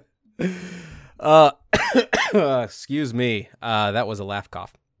 Excuse me. That was a laugh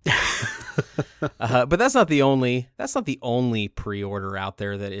cough. But that's not the only pre-order out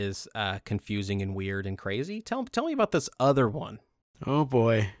there that is confusing and weird and crazy. Tell me about this other one. Oh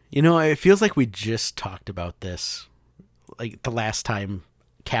boy. It feels like we just talked about this the last time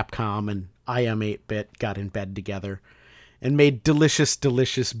Capcom and IM8-bit got in bed together and made delicious,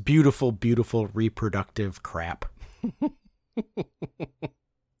 beautiful, reproductive crap.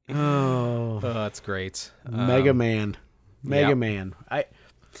 Oh, that's great. Mega Man.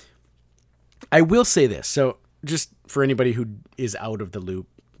 I will say this. So just for anybody who is out of the loop,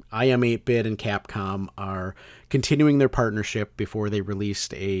 I Am 8-Bit and Capcom are continuing their partnership before they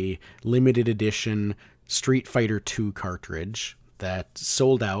released a limited edition Street Fighter II cartridge that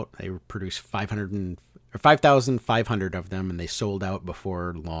sold out. They produced 5,500 of them, and they sold out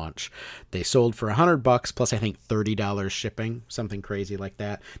before launch. They sold for $100 plus I think $30 shipping, something crazy like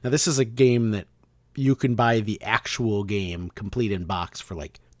that. Now this is a game that you can buy the actual game complete in box for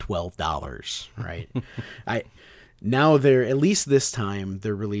like $12, right? Now they're, at least this time,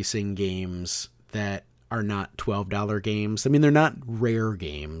 they're releasing games that are not $12 games. I mean, they're not rare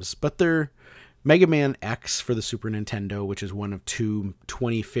games, but they're Mega Man X for the Super Nintendo, which is one of two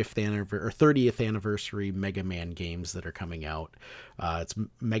 30th anniversary Mega Man games that are coming out. It's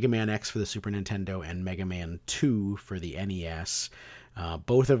Mega Man X for the Super Nintendo and Mega Man 2 for the NES.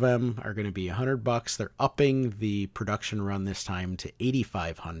 Both of them are going to be $100. They're upping the production run this time to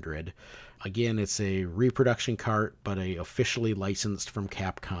 8,500. Again, it's a reproduction cart, but a officially licensed from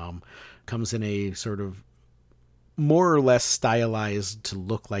Capcom. Comes in a sort of more or less stylized to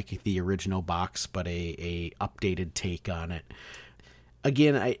look like the original box, but a updated take on it.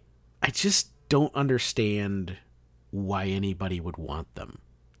 Again, I just don't understand why anybody would want them.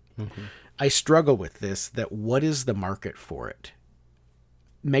 Mm-hmm. I struggle with this, that what is the market for it?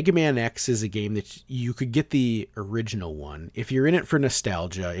 Mega Man X is a game that you could get the original one. If you're in it for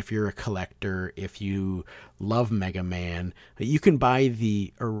nostalgia, if you're a collector, if you love Mega Man, you can buy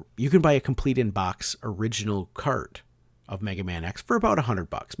a complete in box original cart of Mega Man X for about $100,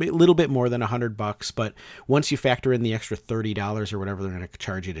 maybe a little bit more than $100. But once you factor in the extra $30 or whatever they're going to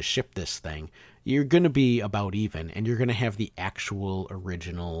charge you to ship this thing, you're going to be about even, and you're going to have the actual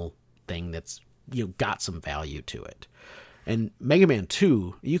original thing that's, you know, got some value to it. And Mega Man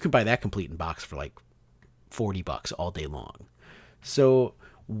 2, you can buy that complete in box for like $40 all day long. So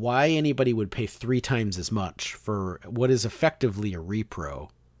why anybody would pay 3 times as much for what is effectively a repro,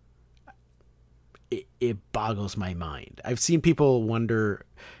 it boggles my mind. I've seen people wonder,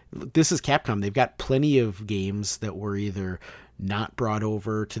 this is Capcom. They've got plenty of games that were either not brought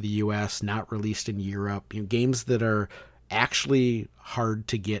over to the US, not released in Europe, you know, games that are actually hard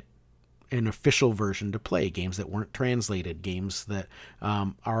to get an official version to play, games that weren't translated, games that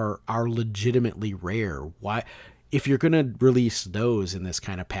are legitimately rare. Why, if you're going to release those in this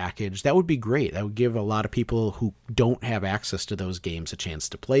kind of package, that would be great. That would give a lot of people who don't have access to those games a chance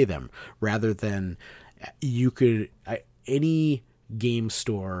to play them, rather than any game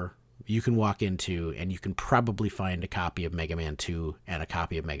store you can walk into and you can probably find a copy of Mega Man 2 and a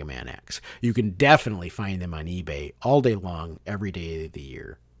copy of Mega Man X. You can definitely find them on eBay all day long, every day of the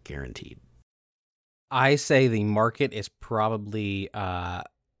year. Guaranteed. I say the market is probably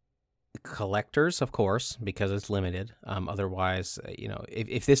collectors, of course, because it's limited. Otherwise, you know,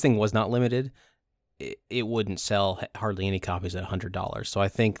 if this thing was not limited, it wouldn't sell hardly any copies at $100. So I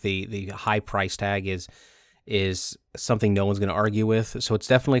think the high price tag is something no one's going to argue with. So it's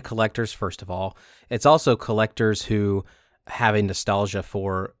definitely collectors, first of all. It's also collectors who have a nostalgia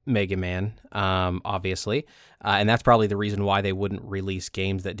for Mega Man, obviously. And that's probably the reason why they wouldn't release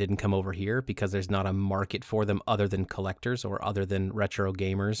games that didn't come over here, because there's not a market for them other than collectors or other than retro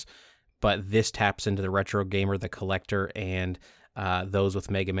gamers. But this taps into the retro gamer, the collector, and those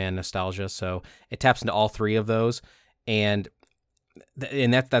with Mega Man nostalgia. So it taps into all three of those. And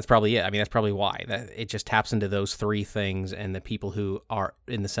that's probably it. I mean, that's probably why. It just taps into those three things. And the people who are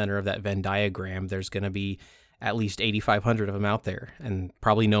in the center of that Venn diagram, there's going to be at least 8,500 of them out there, and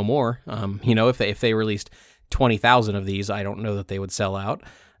probably no more. You know, if they released 20,000 of these, I don't know that they would sell out.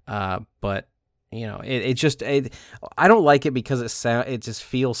 But you know, I don't like it because it just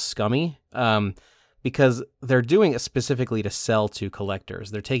feels scummy. Because they're doing it specifically to sell to collectors.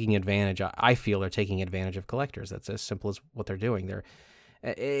 They're taking advantage. I feel they're taking advantage of collectors. That's as simple as what they're doing.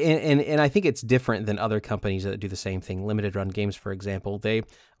 And I think it's different than other companies that do the same thing. Limited Run Games, for example, they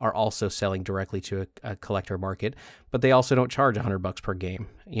are also selling directly to a collector market, but they also don't charge $100 per game,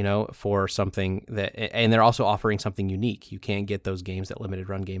 you know, for something and they're also offering something unique. You can't get those games that Limited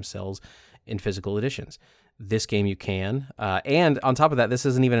Run Games sells in physical editions. This game you can, and on top of that, this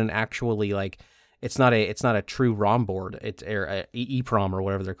isn't even an actually like. It's not a true ROM board. It's or EEPROM or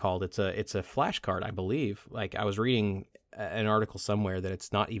whatever they're called. It's a flash card, I believe. Like I was reading an article somewhere that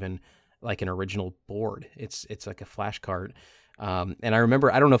it's not even like an original board. It's like a flash card. And I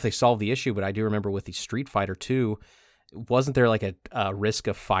remember, I don't know if they solved the issue, but I do remember with the Street Fighter 2, wasn't there like a risk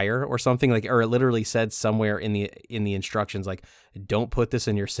of fire or something, like, or it literally said somewhere in the instructions like, don't put this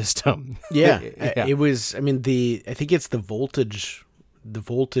in your system. Yeah. It was. I mean, I think it's the voltage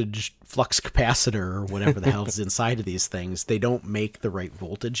flux capacitor or whatever the hell is inside of these things. They don't make the right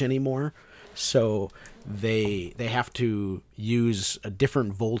voltage anymore. So they have to use a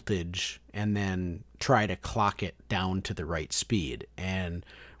different voltage and then try to clock it down to the right speed, and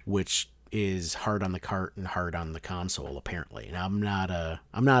which is hard on the cart and hard on the console apparently. And I'm not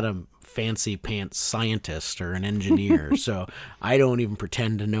a fancy pants scientist or an engineer, so I don't even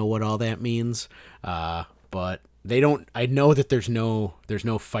pretend to know what all that means. But they don't. I know that there's no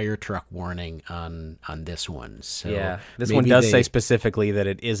fire truck warning on this one. So yeah, this one does say specifically that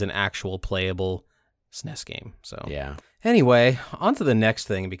it is an actual playable SNES game. So yeah. Anyway, on to the next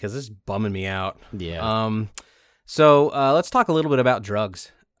thing because this is bumming me out. Yeah. So let's talk a little bit about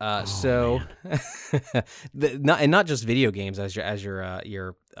drugs. Not just video games as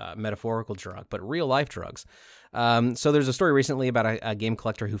your metaphorical drug, but real life drugs. So there's a story recently about a game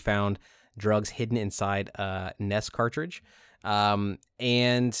collector who found drugs hidden inside a NES cartridge, and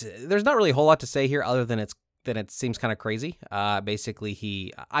there's not really a whole lot to say here other than it seems kind of crazy.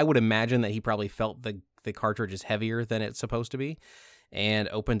 Basically, I would imagine that he probably felt the cartridge is heavier than it's supposed to be, and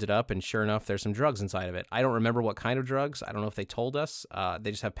opened it up, and sure enough, there's some drugs inside of it. I don't remember what kind of drugs. I don't know if they told us.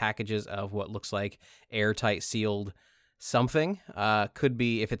 They just have packages of what looks like airtight sealed something. Could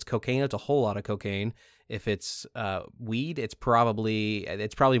be, if it's cocaine, it's a whole lot of cocaine. If it's weed, it's probably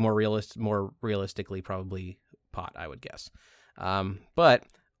more realistically probably pot, I would guess. But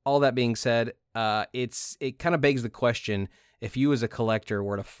all that being said, it kind of begs the question: if you as a collector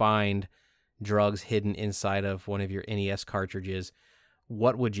were to find drugs hidden inside of one of your NES cartridges,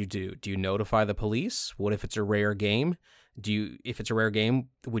 what would you do? Do you notify the police? What if it's a rare game? If it's a rare game,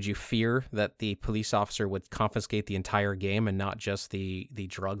 would you fear that the police officer would confiscate the entire game and not just the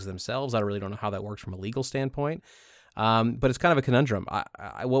drugs themselves? I really don't know how that works from a legal standpoint, but it's kind of a conundrum.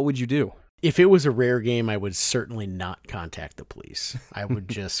 What would you do? If it was a rare game, I would certainly not contact the police. I would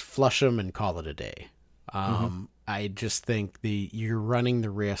just flush them and call it a day. I just think you're running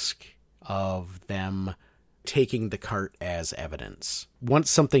the risk of them taking the cart as evidence. Once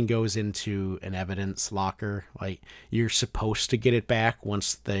something goes into an evidence locker, like, you're supposed to get it back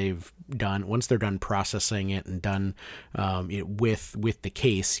once they're done processing it and done with the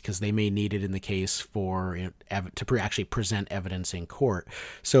case, because they may need it in the case for to actually present evidence in court.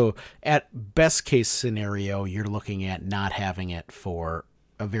 So at best case scenario, you're looking at not having it for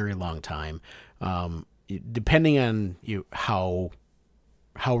a very long time, depending on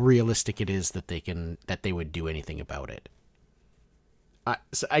how realistic it is that they would do anything about it.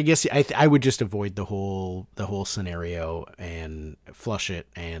 So I guess I would just avoid the whole scenario and flush it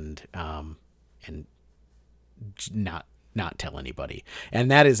and not tell anybody. And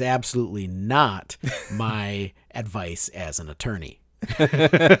that is absolutely not my advice as an attorney.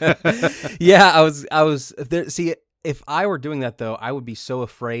 Yeah, I was there. See, if I were doing that though, I would be so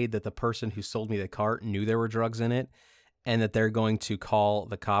afraid that the person who sold me the cart knew there were drugs in it, and that they're going to call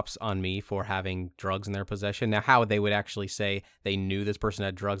the cops on me for having drugs in their possession. Now, how they would actually say they knew this person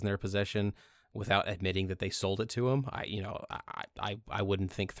had drugs in their possession without admitting that they sold it to them, I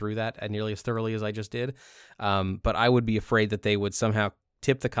wouldn't think through that nearly as thoroughly as I just did. But I would be afraid that they would somehow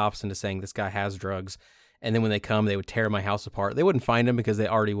tip the cops into saying this guy has drugs, and then when they come, they would tear my house apart. They wouldn't find him because they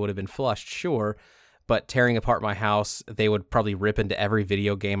already would have been flushed, sure, but tearing apart my house, they would probably rip into every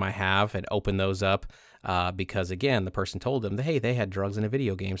video game I have and open those up. Because again, the person told them, hey, they had drugs in a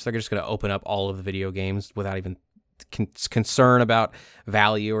video game. So they're just going to open up all of the video games without even concern about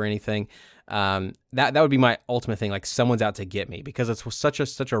value or anything. That would be my ultimate thing. Like, someone's out to get me, because it's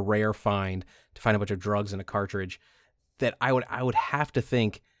such a rare find to find a bunch of drugs in a cartridge that I would have to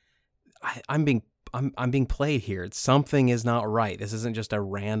think I'm being played here. Something is not right. This isn't just a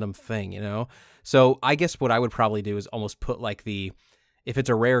random thing, So I guess what I would probably do is almost put if it's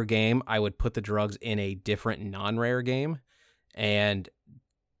a rare game, I would put the drugs in a different non-rare game, and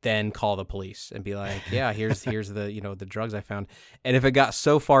then call the police and be like, yeah, here's the the drugs I found. And if it got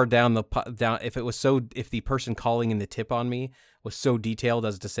so far down, if the person calling in the tip on me was so detailed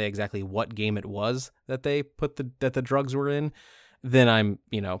as to say exactly what game it was that they put that the drugs were in, then I'm,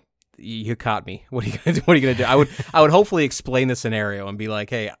 you caught me. What are you gonna do? I would hopefully explain the scenario and be like,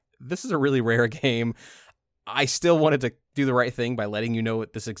 hey, this is a really rare game. I still wanted to do the right thing by letting you know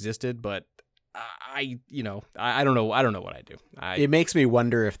this existed, but I don't know what I do. It makes me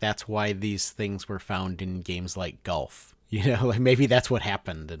wonder if that's why these things were found in games like golf. Like maybe that's what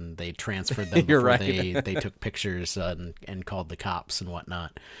happened, and they transferred them before right. they took pictures and called the cops and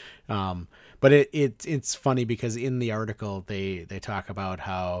whatnot. But it's funny because in the article they talk about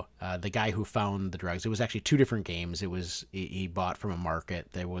how the guy who found the drugs, it was actually two different games. It was he bought from a market.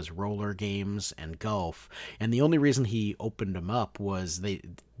 There was roller games and golf, and the only reason he opened them up was they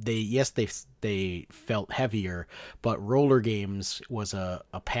felt heavier, but roller games was a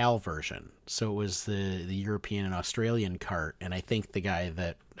PAL version, so it was the European and Australian cart, and I think the guy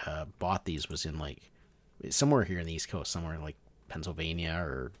that bought these was in like somewhere here in the East Coast, somewhere like Pennsylvania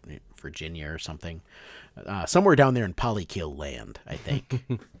or Virginia or something, somewhere down there in Polykill land, I think.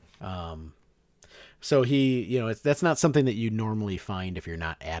 So he, that's not something that you normally find if you're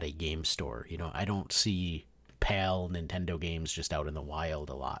not at a game store. I don't see PAL Nintendo games just out in the wild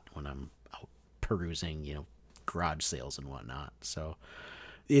a lot when I'm out perusing, garage sales and whatnot. So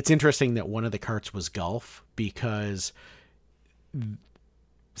it's interesting that one of the carts was golf, because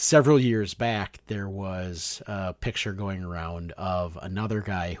several years back, there was a picture going around of another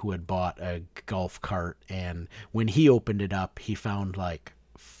guy who had bought a golf cart, and when he opened it up, he found like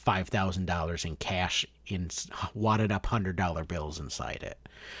 $5,000 in cash in wadded up $100 bills inside it.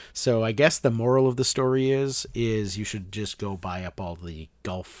 So I guess the moral of the story is you should just go buy up all the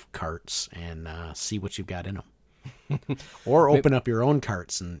golf carts and see what you've got in them, or open up your own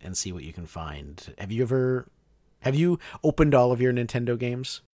carts and see what you can find. Have you opened all of your Nintendo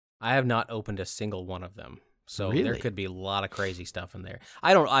games? I have not opened a single one of them. So Really? There could be a lot of crazy stuff in there.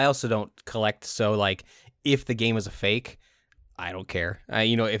 I also don't collect, so like if the game is a fake, I don't care.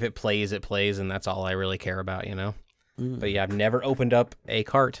 If it plays, and that's all I really care about, But yeah, I've never opened up a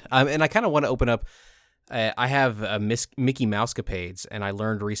cart. And I kind of want to open up I have a Mickey Mousecapades, and I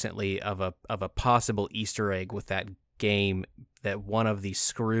learned recently of a possible Easter egg with that game, that one of the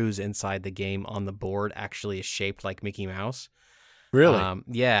screws inside the game on the board actually is shaped like Mickey Mouse. Really?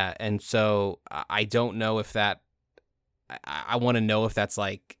 Yeah, and so I don't know if that. I want to know if that's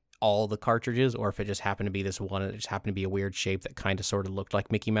like all the cartridges, or if it just happened to be this one. It just happened to be a weird shape that kind of sort of looked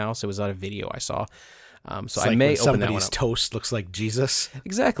like Mickey Mouse. It was on a video I saw. So I may open that one up. Somebody's toast looks like Jesus.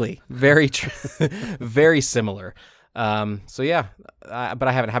 Exactly. Very very similar. So yeah, but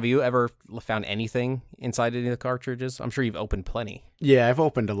I haven't. Have you ever found anything inside any of the cartridges? I'm sure you've opened plenty. Yeah, I've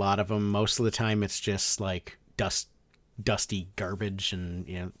opened a lot of them. Most of the time, it's just like dusty garbage,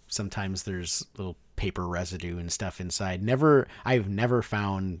 and sometimes there's little paper residue and stuff inside. I've never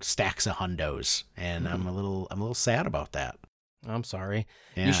found stacks of hundos, and I'm a little sad about that. I'm sorry.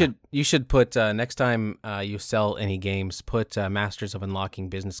 Yeah. You should put next time you sell any games, put Masters of Unlocking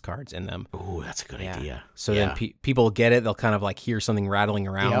business cards in them. Oh, that's a good idea. So then people get it. They'll kind of like hear something rattling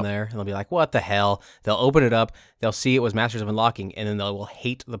around there, and they'll be like, "What the hell?" They'll open it up. They'll see it was Masters of Unlocking, and then they will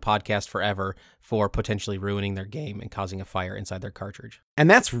hate the podcast forever for potentially ruining their game and causing a fire inside their cartridge. And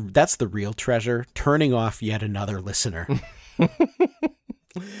that's the real treasure: turning off yet another listener.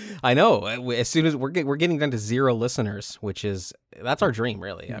 I know. As soon as we're getting down to 0 listeners, that's our dream,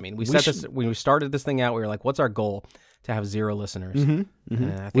 really. I mean, when we started this thing out, we were like, "What's our goal?" To have 0 listeners. Mm-hmm,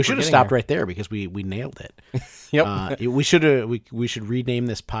 mm-hmm. We should have stopped right there because we nailed it. Yep. We should rename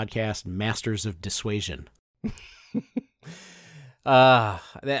this podcast "Masters of Dissuasion."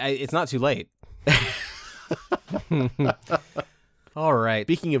 It's not too late. All right.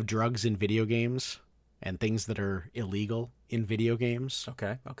 Speaking of drugs in video games and things that are illegal in video games.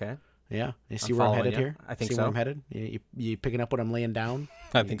 Okay. Yeah. You see where I'm headed here? I think see so. Where I'm headed? You picking up what I'm laying down?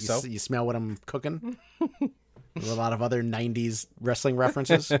 I think so. You smell what I'm cooking? With a lot of other 90s wrestling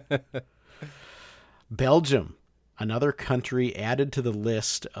references. Belgium, another country added to the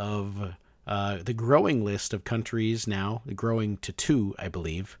list of the growing list of countries now, growing to 2, I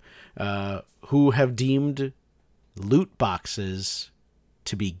believe, who have deemed loot boxes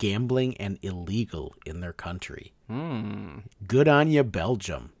to be gambling and illegal in their country. Good on you,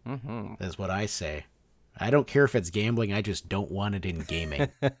 Belgium. Is what I say. I don't care if it's gambling. I just don't want it in gaming.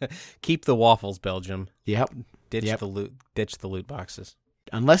 Keep the waffles, Belgium. Yep. Ditch the loot boxes.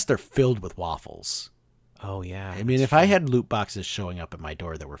 Unless they're filled with waffles. Oh yeah. I mean, if I had loot boxes showing up at my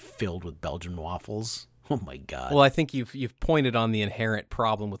door that were filled with Belgian waffles, oh my god. Well, I think you've pointed on the inherent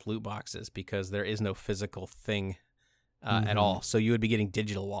problem with loot boxes, because there is no physical thing at all. So you would be getting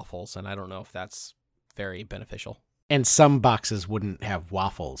digital waffles, and I don't know if that's very beneficial. And some boxes wouldn't have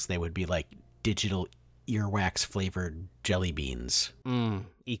waffles. They would be like digital earwax flavored jelly beans.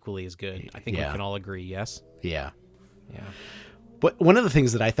 Equally as good. I think we can all agree, yes? Yeah. But one of the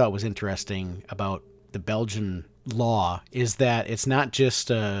things that I thought was interesting about the Belgian law is that it's not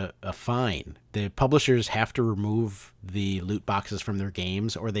just a fine. The publishers have to remove the loot boxes from their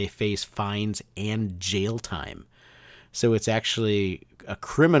games, or they face fines and jail time. So it's actually a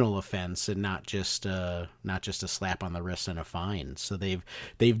criminal offense and not just a slap on the wrist and a fine. So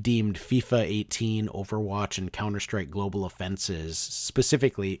they've deemed FIFA 18, Overwatch, and Counter-Strike global offenses,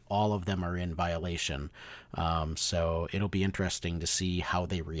 specifically, all of them are in violation. So it'll be interesting to see how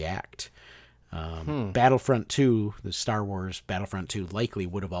they react. Battlefront 2, the Star Wars Battlefront 2, likely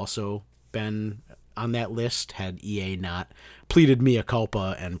would have also been on that list had EA not pleaded mea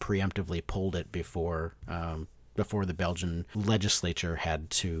culpa and preemptively pulled it before the Belgian legislature had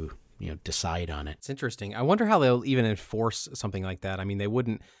to decide on it. It's interesting. I wonder how they'll even enforce something like that. I mean, they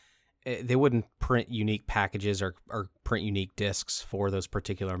wouldn't print unique packages or print unique discs for those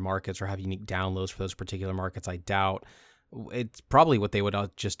particular markets or have unique downloads for those particular markets. I doubt. It's probably what they would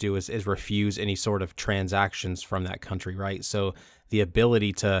just do is refuse any sort of transactions from that country, right? So the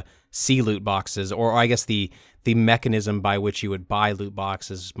ability to see loot boxes, or I guess the mechanism by which you would buy loot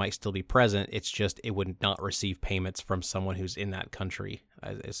boxes might still be present. It's just it would not receive payments from someone who's in that country.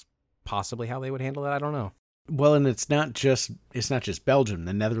 Is possibly how they would handle it. I don't know. Well, and it's not just Belgium.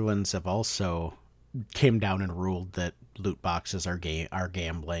 The Netherlands have also came down and ruled that loot boxes are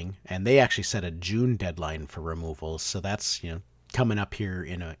gambling, and they actually set a June deadline for removals. So that's coming up here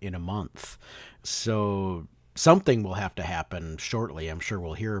in a month. So something will have to happen shortly. I'm sure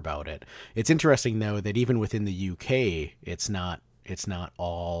we'll hear about it. It's interesting though that even within the UK, it's not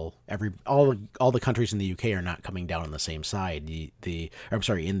all the countries in the UK are not coming down on the same side. In the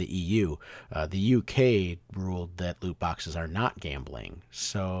EU, the UK ruled that loot boxes are not gambling.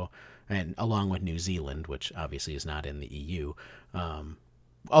 So. And along with New Zealand, which obviously is not in the EU,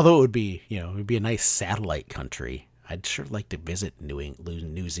 although it would be a nice satellite country. I'd sure like to visit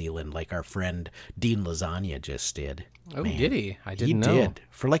New Zealand, like our friend Dean Lasagna just did. Oh, man, did he? I didn't know. He did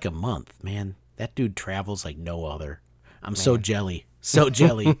for like a month. Man, that dude travels like no other. I'm so jelly, so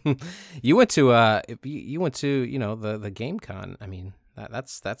jelly. You went to the GameCon. I mean,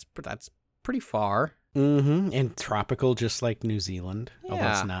 that's pretty far. Mm-hmm. And tropical, just like New Zealand. Yeah.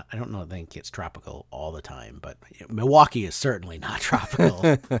 Although it's not, I don't know, I think it's tropical all the time, but Milwaukee is certainly not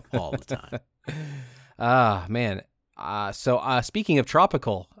tropical all the time. Man. So speaking of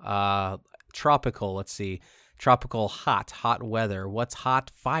tropical, let's see, tropical hot weather. What's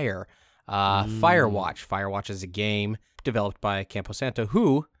hot? Fire. Firewatch. Firewatch is a game developed by Campo Santo,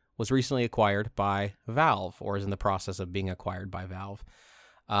 who was recently acquired by Valve, or is in the process of being acquired by Valve.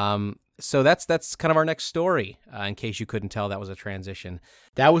 So that's kind of our next story. In case you couldn't tell, that was a transition.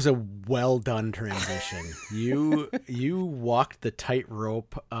 That was a well done transition. You walked the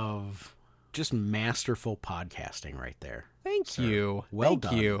tightrope of just masterful podcasting right there. Thank you. Well Thank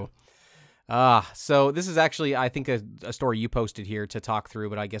done. you. So this is actually, I think, a story you posted here to talk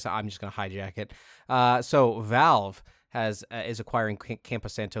through, but I guess I'm just going to hijack it. So Valve is acquiring Campo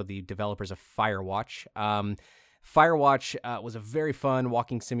Santo, the developers of Firewatch. Firewatch was a very fun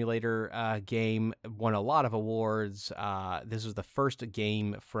walking simulator game, won a lot of awards. This was the first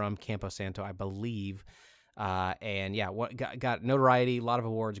game from Campo Santo, I believe. And yeah, got notoriety, a lot of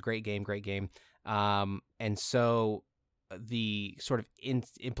awards, great game. And so the sort of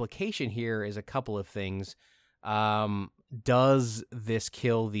implication here is a couple of things. Does this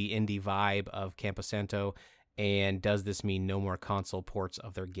kill the indie vibe of Campo Santo? And does this mean no more console ports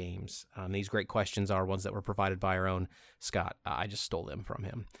of their games? These great questions are ones that were provided by our own Scott. I just stole them from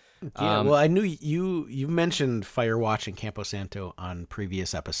him. Yeah, well, I knew you mentioned Firewatch and Campo Santo on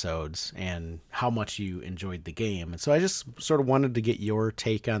previous episodes and how much you enjoyed the game. And so I just sort of wanted to get your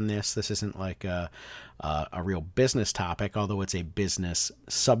take on this. This isn't like a real business topic, although it's a business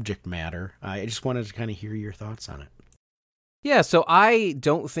subject matter. I just wanted to kind of hear your thoughts on it. Yeah, so I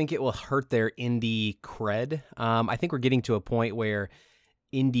don't think it will hurt their indie cred. I think we're getting to a point where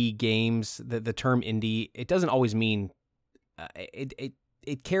indie games, the term indie, it doesn't always mean it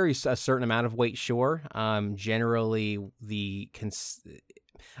carries a certain amount of weight. Sure, generally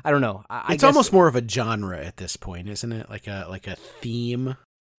I don't know. I it's guess, almost more of a genre at this point, isn't it? Like a theme.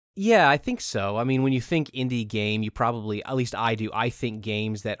 Yeah, I think so. I mean, when you think indie game, you probably, at least I do. I think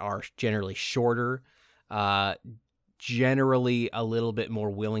games that are generally shorter. Generally a little bit more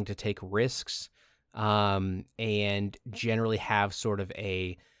willing to take risks, and generally have sort of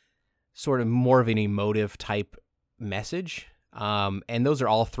more of an emotive type message. And those are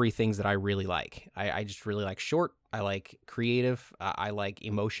all three things that I really like. I just really like short. I like creative. I like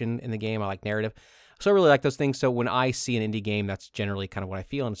emotion in the game. I like narrative. So I really like those things. So when I see an indie game, that's generally kind of what I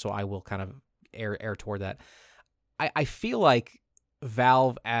feel. And so I will kind of err toward that. I feel like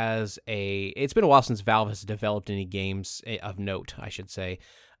Valve it's been a while since Valve has developed any games of note, I should say.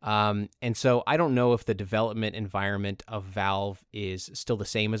 And so I don't know if the development environment of Valve is still the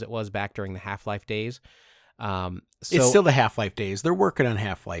same as it was back during the Half-Life days. So, it's still the Half-Life days. They're working on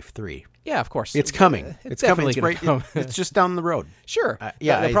Half-Life 3. yeah, of course. It's coming. It's coming. It's, definitely gonna right, come. it's just down the road. Sure.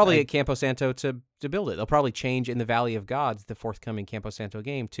 Yeah, They'll probably get Campo Santo to build it. They'll probably change in the Valley of Gods, the forthcoming Campo Santo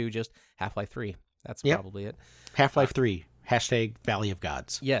game, to just Half-Life 3. That's probably it. Half-Life 3. Hashtag Valley of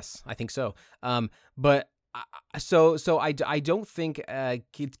Gods. Yes, I think so. But so I don't think,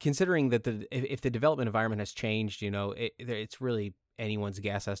 considering that if the development environment has changed, it's really anyone's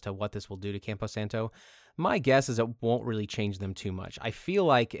guess as to what this will do to Campo Santo. My guess is it won't really change them too much. I feel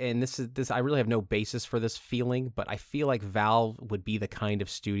like, and this I really have no basis for this feeling, but I feel like Valve would be the kind of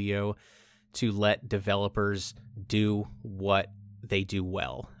studio to let developers do what they do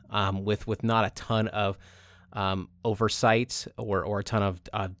well, with not a ton of oversight or a ton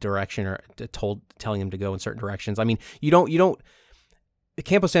of direction or telling them to go in certain directions. I mean, you don't.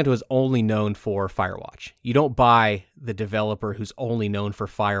 Campo Santo is only known for Firewatch. You don't buy the developer who's only known for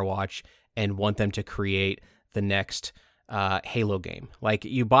Firewatch and want them to create the next Halo game. Like,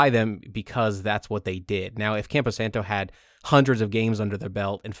 you buy them because that's what they did. Now, if Campo Santo had hundreds of games under their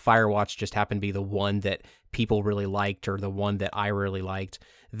belt and Firewatch just happened to be the one that people really liked or the one that I really liked,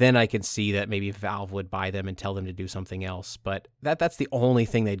 then I could see that maybe Valve would buy them and tell them to do something else. But that's the only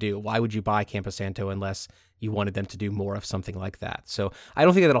thing they do. Why would you buy Campo Santo unless you wanted them to do more of something like that? So I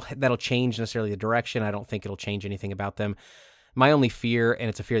don't think that'll change necessarily the direction. I don't think it'll change anything about them. My only fear, and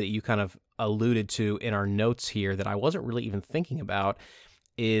it's a fear that you kind of alluded to in our notes here that I wasn't really even thinking about,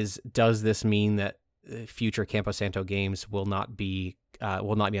 is does this mean that future Campo Santo games will not be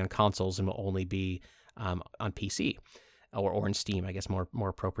on consoles and will only be on PC or in Steam, I guess more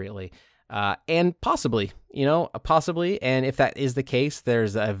appropriately, and possibly. And if that is the case,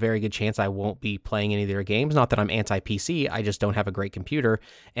 there's a very good chance I won't be playing any of their games. Not that I'm anti-PC, I just don't have a great computer,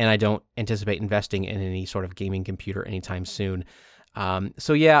 and I don't anticipate investing in any sort of gaming computer anytime soon.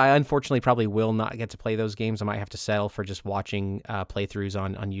 So yeah, I unfortunately probably will not get to play those games. I might have to settle for just watching playthroughs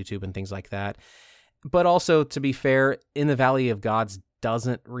on YouTube and things like that. But also, to be fair, In the Valley of Gods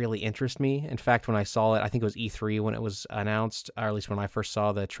doesn't really interest me. In fact, when I saw it, I think it was E3 when it was announced, or at least when I first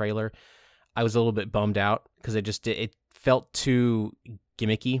saw the trailer, I was a little bit bummed out because it felt too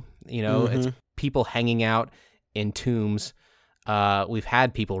gimmicky. It's people hanging out in tombs. We've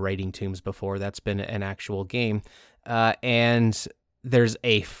had people raiding tombs before. That's been an actual game. And there's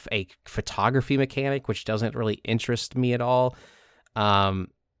a photography mechanic, which doesn't really interest me at all.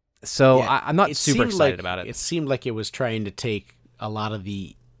 So yeah, I'm not super excited about it. It seemed like it was trying to take a lot of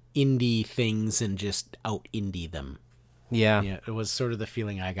the indie things and just out-indie them. Yeah. It was sort of the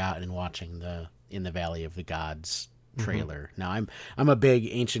feeling I got in watching the In the Valley of the Gods trailer. Now, I'm a big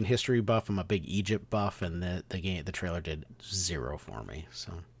ancient history buff. I'm a big Egypt buff, and the trailer did zero for me.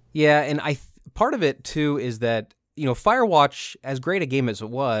 So yeah, and part of it too is that Firewatch, as great a game as it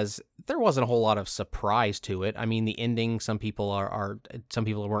was, there wasn't a whole lot of surprise to it. I mean, the ending, some people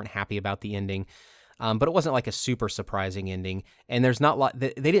weren't happy about the ending, but it wasn't like a super surprising ending. And there's not a lot.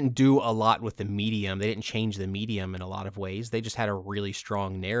 They didn't do a lot with the medium. They didn't change the medium in a lot of ways. They just had a really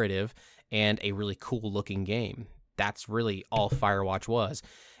strong narrative and a really cool looking game. That's really all Firewatch was.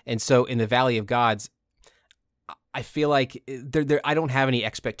 And so in the Valley of Gods, I feel like I don't have any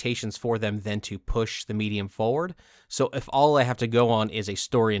expectations for them then to push the medium forward. So if all I have to go on is a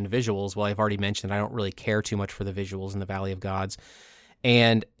story and visuals, well, I've already mentioned I don't really care too much for the visuals in the Valley of Gods.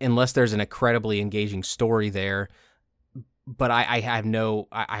 And unless there's an incredibly engaging story there, but I have no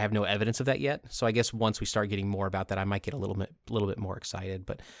evidence of that yet. So I guess once we start getting more about that, I might get a little bit more excited.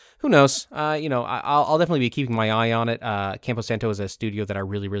 But who knows? I'll definitely be keeping my eye on it. Campo Santo is a studio that I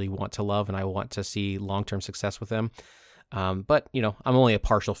really, really want to love, and I want to see long-term success with them. But I'm only a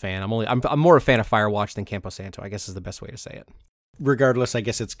partial fan. I'm more a fan of Firewatch than Campo Santo, I guess is the best way to say it. Regardless, I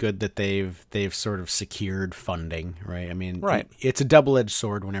guess it's good that they've sort of secured funding, right? I mean, right. It's a double-edged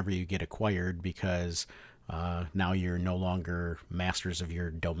sword whenever you get acquired, because now you're no longer masters of your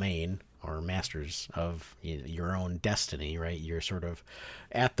domain or masters of your own destiny, right? You're sort of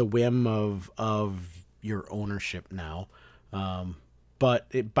at the whim of your ownership now. But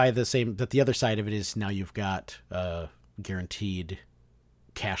the other side of it is now you've got guaranteed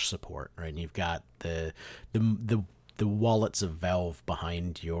cash support, right? And you've got the wallets of Valve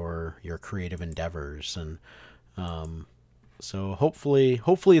behind your creative endeavors, and so hopefully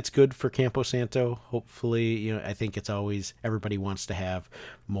it's good for Campo Santo. Hopefully, I think it's always, everybody wants to have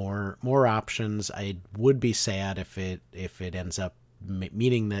more options. I would be sad if it ends up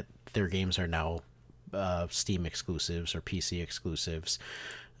meaning that their games are now Steam exclusives or PC exclusives.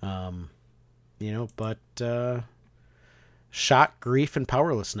 But shock, grief, and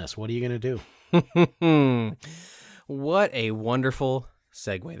powerlessness. What are you going to do? What a wonderful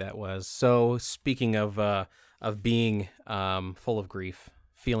segue that was. So speaking of being full of grief,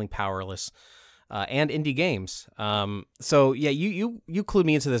 feeling powerless, and indie games. So yeah, you clued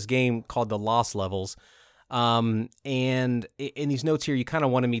me into this game called The Lost Levels. And in these notes here, you kind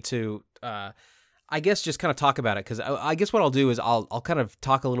of wanted me to, I guess, just kind of talk about it, because I guess what I'll do is I'll kind of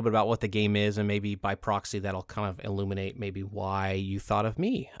talk a little bit about what the game is, and maybe by proxy that'll kind of illuminate maybe why you thought of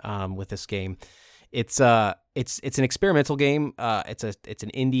me with this game. It's an experimental game. It's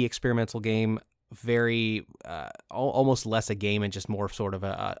an indie experimental game. Very almost less a game and just more sort of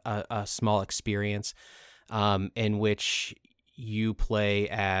a small experience in which you play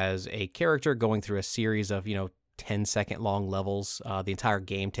as a character going through a series of 10-second long levels. The entire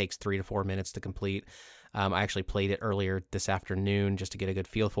game takes 3 to 4 minutes to complete. I actually played it earlier this afternoon just to get a good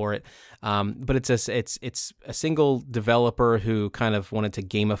feel for it. But it's a single developer who kind of wanted to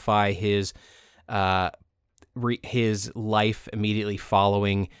gamify his life immediately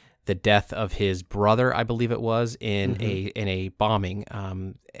following the death of his brother, I believe it was, in a bombing.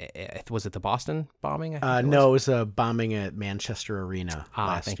 Was it the Boston bombing? No, it was a bombing at Manchester Arena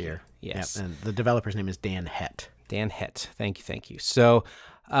last year. Yes, yep. And the developer's name is Dan Hett. Dan Hett. Thank you. So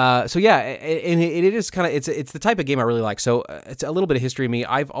yeah, and it is kind of it's the type of game I really like. So it's a little bit of history of me.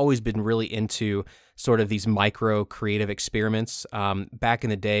 I've always been really into sort of these micro creative experiments. Back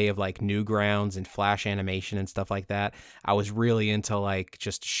in the day of like Newgrounds and Flash animation and stuff like that, I was really into like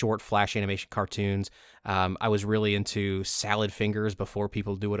just short Flash animation cartoons. I was really into Salad Fingers before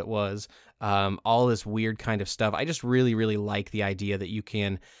people knew what it was. All this weird kind of stuff. I just really, really like the idea that you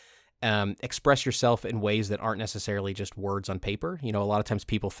can express yourself in ways that aren't necessarily just words on paper. A lot of times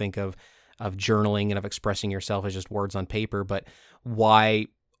people think of journaling and of expressing yourself as just words on paper, but why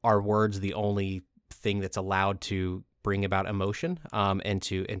are words the only thing that's allowed to bring about emotion and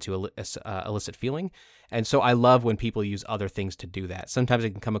to elicit feeling? And so I love when people use other things to do that. Sometimes it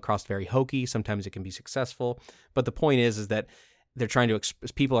can come across very hokey, sometimes it can be successful, but the point is that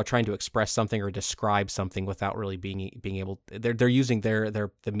people are trying to express something or describe something without really being able. They're using the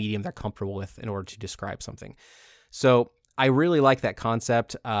medium they're comfortable with in order to describe something. So I really like that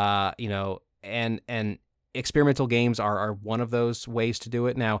concept. And experimental games are one of those ways to do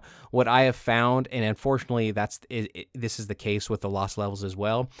it. Now, what I have found, and unfortunately this is the case with The Lost Levels as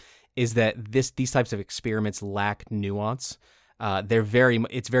well, is that these types of experiments lack nuance.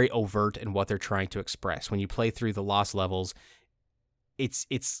 It's very overt in what they're trying to express. When you play through The Lost Levels,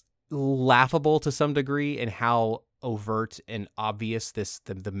 it's laughable to some degree in how overt and obvious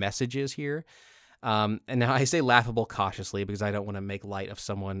the message is here. And now I say laughable cautiously because I don't want to make light of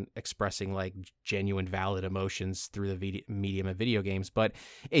someone expressing like genuine, valid emotions through the medium of video games, but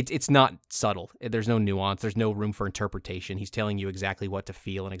it's not subtle. There's no nuance. There's no room for interpretation. He's telling you exactly what to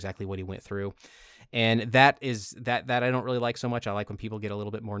feel and exactly what he went through. And that I don't really like so much. I like when people get a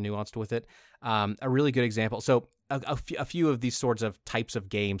little bit more nuanced with it. A really good example. So a few of these sorts of types of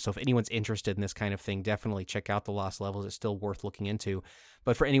games. So if anyone's interested in this kind of thing, definitely check out The Lost Levels. It's still worth looking into.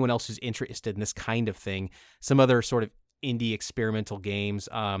 But for anyone else who's interested in this kind of thing, some other sort of indie experimental games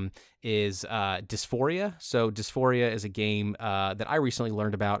is Dysphoria. So Dysphoria is a game that I recently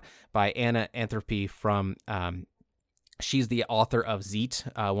learned about by Anna Anthropy from... she's the author of Zeet,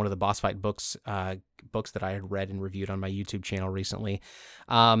 one of the boss fight books that I had read and reviewed on my YouTube channel recently.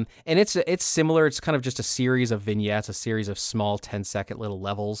 And it's similar. It's kind of just a series of vignettes, a series of small 10-second little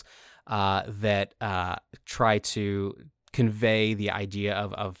levels that try to convey the idea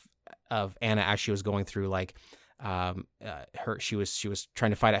of Anna as she was going through like she was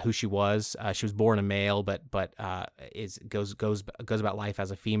trying to find out who she was. She was born a male, but goes about life as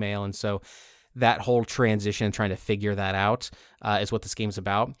a female, and so that whole transition, trying to figure that out, is what this game's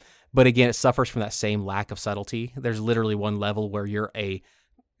about. But again, it suffers from that same lack of subtlety. There's literally one level where you're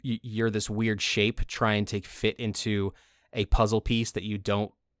this weird shape trying to fit into a puzzle piece that you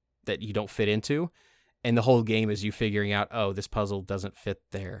don't fit into, and the whole game is you figuring out, oh, this puzzle doesn't fit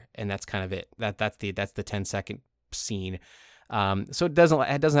there, and that's kind of it. That's the 10-second scene. So it doesn't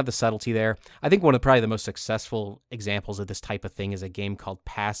have the subtlety there. I think one of probably the most successful examples of this type of thing is a game called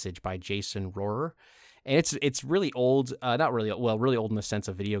Passage by Jason Rohrer. And it's really old, really old in the sense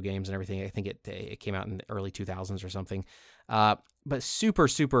of video games and everything. I think it came out in the early 2000s or something. But super,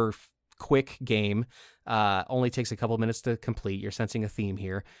 super quick game. Only takes a couple minutes to complete. You're sensing a theme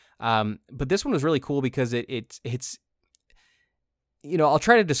here. But this one was really cool because it's I'll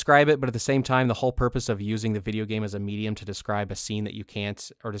try to describe it, but at the same time, the whole purpose of using the video game as a medium to describe a scene that you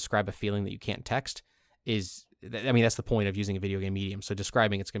can't, or describe a feeling that you can't text is, that's the point of using a video game medium. So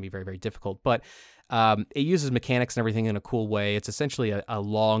describing it's going to be very, very difficult, but it uses mechanics and everything in a cool way. It's essentially a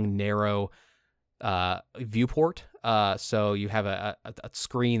long, narrow viewport. So you have a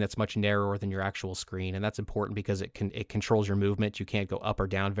screen that's much narrower than your actual screen, and that's important because it controls your movement. You can't go up or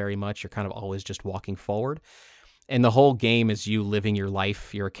down very much. You're kind of always just walking forward. And the whole game is you living your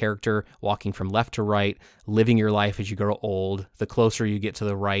life. You're a character walking from left to right, living your life as you grow old. The closer you get to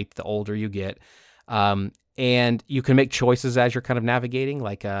the right, the older you get. And you can make choices as you're kind of navigating.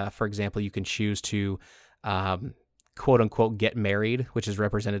 Like, for example, you can choose to quote unquote get married, which is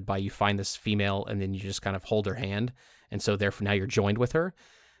represented by you find this female and then you just kind of hold her hand. And so therefore now you're joined with her.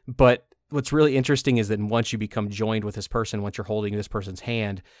 But what's really interesting is that once you become joined with this person, once you're holding this person's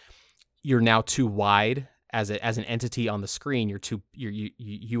hand, you're now too wide as an entity on the screen.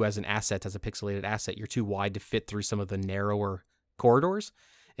 You as an asset, as a pixelated asset, you're too wide to fit through some of the narrower corridors.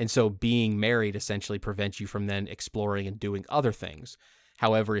 And so being married essentially prevents you from then exploring and doing other things.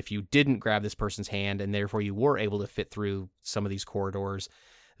 However, if you didn't grab this person's hand and therefore you were able to fit through some of these corridors,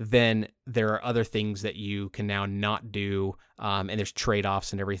 then there are other things that you can now not do, and there's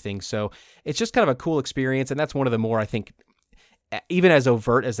trade-offs and everything. So it's just kind of a cool experience, and that's one of the more, I think, even as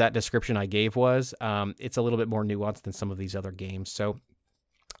overt as that description I gave was, it's a little bit more nuanced than some of these other games. So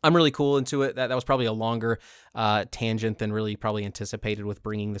I'm really cool into it. That was probably a longer tangent than really probably anticipated with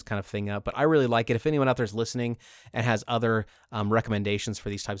bringing this kind of thing up. But I really like it. If anyone out there is listening and has other recommendations for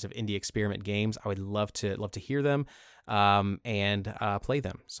these types of indie experiment games, I would love to hear them and play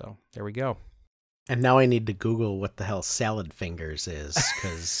them. So there we go. And now I need to Google what the hell Salad Fingers is,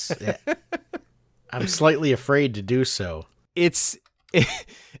 because I'm slightly afraid to do so.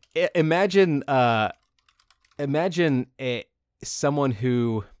 Imagine a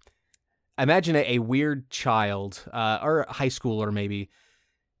weird child or a high schooler maybe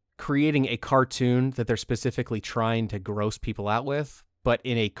creating a cartoon that they're specifically trying to gross people out with, but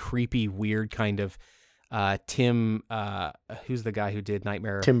in a creepy, weird kind of Tim, who's the guy who did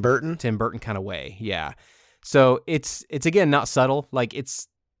Nightmare? Tim Burton kind of way. Yeah. So it's again, not subtle. Like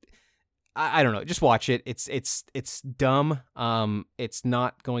I don't know. Just watch it. It's dumb. It's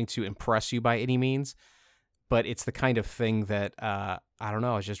not going to impress you by any means, but it's the kind of thing that, I don't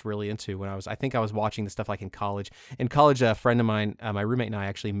know, I was just really into when I think I was watching this stuff like in college. In college, a friend of mine, my roommate and I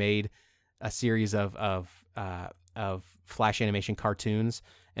actually made a series of Flash animation cartoons.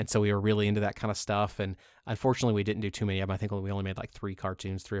 And so we were really into that kind of stuff. And unfortunately, we didn't do too many of them. I think we only made like 3 or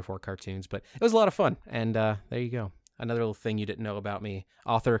 4 cartoons, but it was a lot of fun. And there you go. Another little thing you didn't know about me: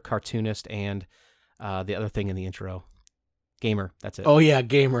 author, cartoonist, and the other thing in the intro, gamer. That's it. Oh yeah,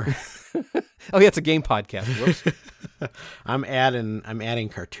 gamer. Oh yeah, it's a game podcast. Whoops. I'm adding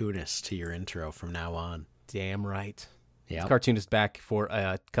cartoonist to your intro from now on. Damn right. Yeah. Cartoonist back for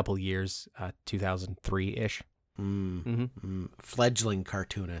a couple years, 2003-ish. Fledgling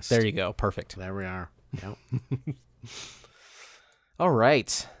cartoonist. There you go. Perfect. There we are. Yep. All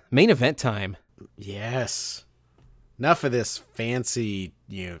right. Main event time. Yes. Enough of this fancy,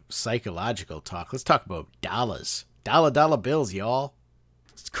 psychological talk. Let's talk about dollars. Dollar bills, y'all.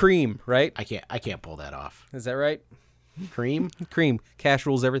 It's cream, right? I can't pull that off. Is that right? Cream? Cream. Cash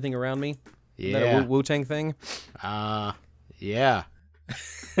rules everything around me. Yeah. Is that a Wu-Tang thing? Yeah.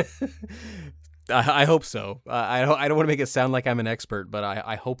 I hope so. I don't want to make it sound like I'm an expert, but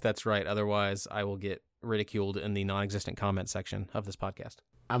I hope that's right. Otherwise, I will get ridiculed in the non-existent comment section of this podcast.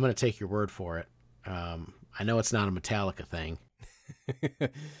 I'm going to take your word for it. I know it's not a Metallica thing.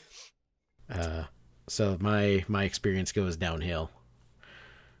 So my experience goes downhill.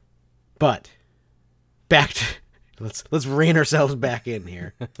 But back to let's rein ourselves back in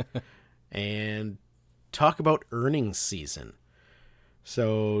here and talk about earnings season.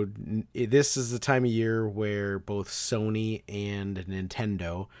 So this is the time of year where both Sony and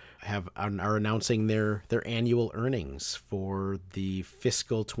Nintendo are announcing their annual earnings for the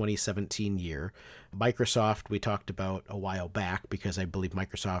fiscal 2017 year. Microsoft, we talked about a while back, because I believe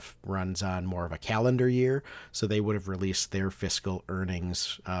Microsoft runs on more of a calendar year, so they would have released their fiscal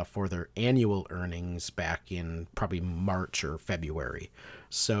earnings for their annual earnings back in probably March or February.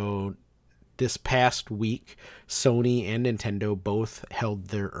 So this past week, Sony and Nintendo both held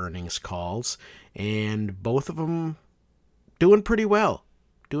their earnings calls, and both of them doing pretty well.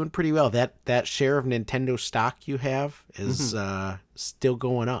 That share of Nintendo stock you have is still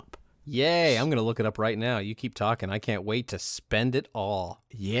going up. Yay, I'm going to look it up right now. You keep talking. I can't wait to spend it all.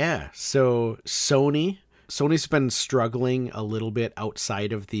 Yeah, so Sony's been struggling a little bit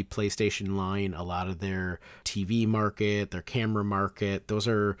outside of the PlayStation line. A lot of their TV market, their camera market, those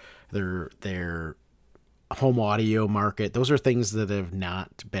are their home audio market. Those are things that have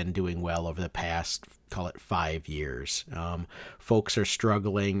not been doing well over the past, call it 5 years. Folks are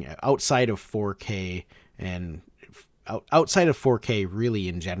struggling outside of 4K and outside of 4K really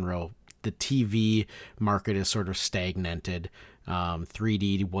in general. the TV market is sort of stagnated.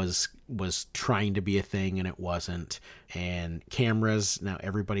 3D was trying to be a thing and it wasn't. And cameras, now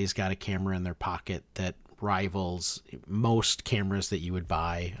everybody's got a camera in their pocket that rivals most cameras that you would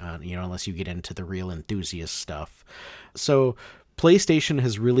buy, unless you get into the real enthusiast stuff. So PlayStation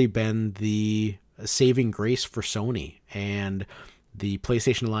has really been the saving grace for Sony, and the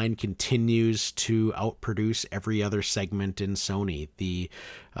PlayStation line continues to outproduce every other segment in Sony. The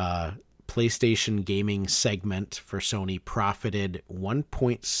PlayStation gaming segment for Sony profited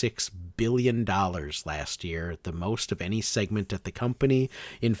 $1.6 billion last year, the most of any segment at the company.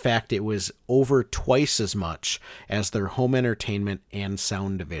 In fact, it was over twice as much as their home entertainment and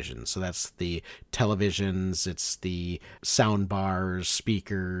sound division. So that's the televisions, it's the sound bars,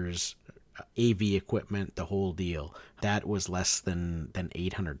 speakers, AV equipment, the whole deal. That was less than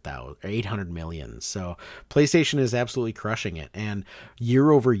 800 million. So PlayStation is absolutely crushing it. And year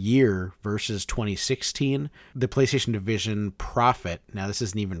over year versus 2016, the PlayStation division profit, now this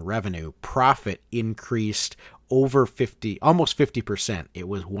isn't even revenue, profit increased over almost 50%. It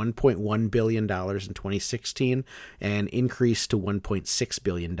was $1.1 billion in 2016 and increased to $1.6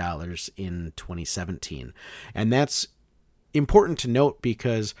 billion in 2017. And that's important to note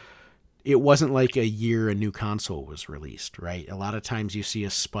because it wasn't like a year a new console was released, right? A lot of times you see a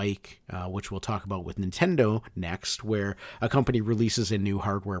spike, which we'll talk about with Nintendo next, where a company releases a new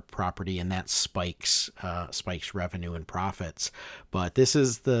hardware property and that spikes revenue and profits. But this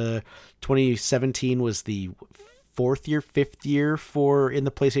is 2017 was the fifth year in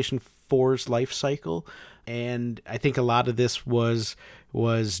the PlayStation 4's life cycle. And I think a lot of this was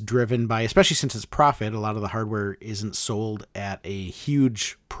driven by, especially since it's profit, a lot of the hardware isn't sold at a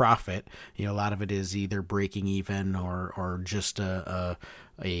huge profit. A lot of it is either breaking even or just a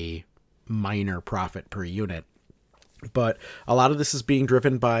minor profit per unit. But a lot of this is being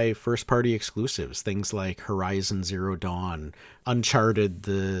driven by first-party exclusives, things like Horizon Zero Dawn, Uncharted,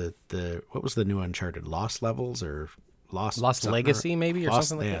 what was the new Uncharted? Lost Levels or Lost Legacy, maybe, or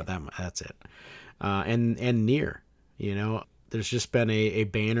something like that? Yeah, that's it. And Nier, there's just been a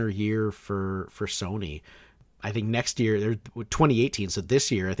banner year for Sony. I think next year, 2018, so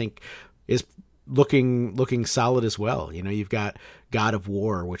this year, I think is looking solid as well. You've got God of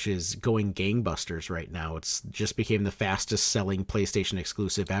War, which is going gangbusters right now. It's just became the fastest selling PlayStation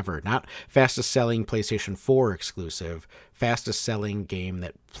exclusive ever. Not fastest selling PlayStation 4 exclusive, fastest selling game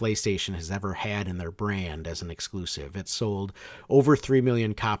that PlayStation has ever had in their brand as an exclusive. It sold over 3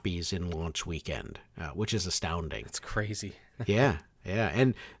 million copies in launch weekend, which is astounding. It's crazy. Yeah.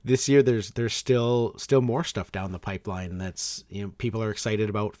 And this year there's still more stuff down the pipeline that's people are excited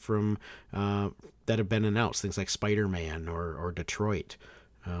about from that have been announced, things like Spider-Man or Detroit.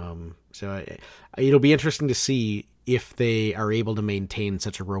 So it'll be interesting to see if they are able to maintain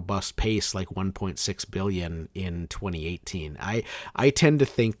such a robust pace like 1.6 billion in 2018. I tend to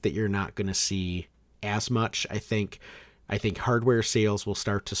think that you're not going to see as much. I think hardware sales will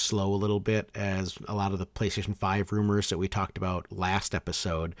start to slow a little bit as a lot of the PlayStation 5 rumors that we talked about last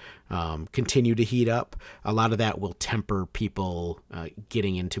episode continue to heat up. A lot of that will temper people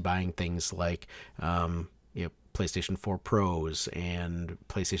getting into buying things like PlayStation 4 Pros and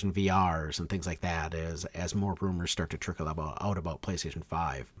PlayStation VRs and things like that as more rumors start to trickle out about PlayStation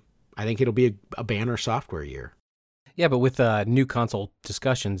 5. I think it'll be a banner software year. Yeah, but with new console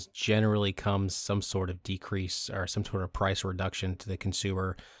discussions, generally comes some sort of decrease or some sort of price reduction to the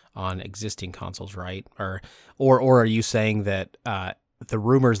consumer on existing consoles, right? Or are you saying that the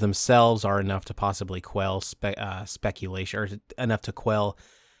rumors themselves are enough to possibly quell speculation, or enough to quell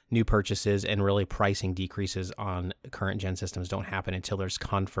new purchases, and really pricing decreases on current gen systems don't happen until there's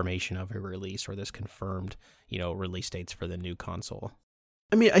confirmation of a release or there's confirmed, release dates for the new console?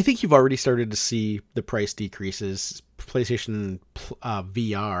 I mean, I think you've already started to see the price decreases. PlayStation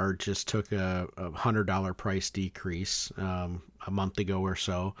VR just took a $100 price decrease a month ago or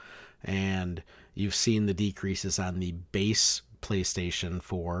so, and you've seen the decreases on the base PlayStation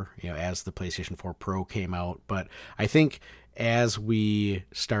 4, as the PlayStation 4 Pro came out. But I think as we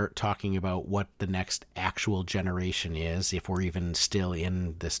start talking about what the next actual generation is, if we're even still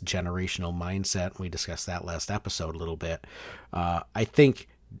in this generational mindset, we discussed that last episode a little bit, I think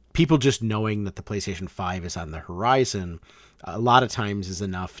people just knowing that the PlayStation 5 is on the horizon, a lot of times is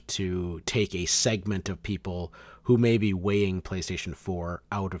enough to take a segment of people who may be weighing PlayStation 4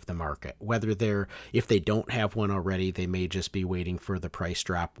 out of the market. If they don't have one already, they may just be waiting for the price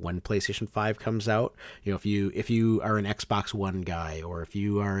drop when PlayStation 5 comes out. If you are an Xbox One guy, or if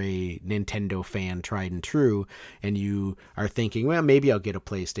you are a Nintendo fan tried and true, and you are thinking, well, maybe I'll get a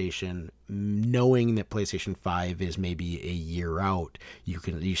PlayStation, knowing that PlayStation 5 is maybe a year out,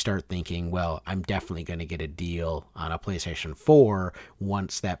 you start thinking, well, I'm definitely going to get a deal on a PlayStation 4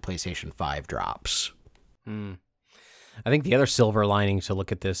 once that PlayStation 5 drops. I think the other silver lining to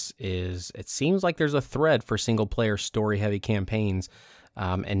look at this is it seems like there's a thread for single-player story-heavy campaigns,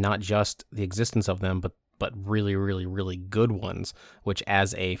 and not just the existence of them, but really, really, really good ones, which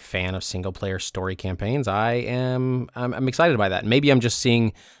as a fan of single-player story campaigns, I'm excited by that. Maybe I'm just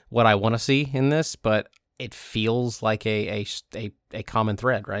seeing what I want to see in this, but it feels like a common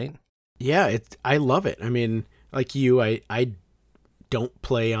thread, right? Yeah, I love it. I mean, like you, I don't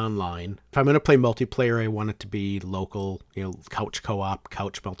play online. If I'm going to play multiplayer, I want it to be local, couch co-op,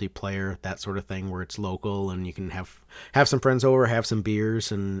 couch multiplayer, that sort of thing, where it's local and you can have some friends over, have some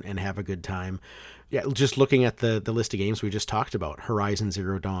beers and have a good time. Yeah, just looking at the list of games we just talked about: Horizon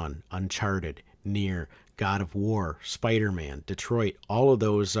Zero Dawn, Uncharted, Nier, God of War, Spider-Man, Detroit, all of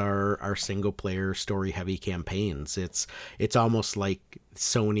those are single-player story-heavy campaigns. It's almost like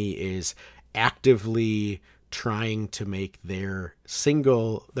Sony is actively trying to make their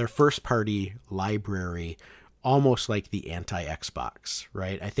first party library almost like the anti-Xbox,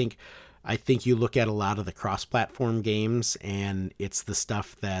 right? I think you look at a lot of the cross-platform games, and it's the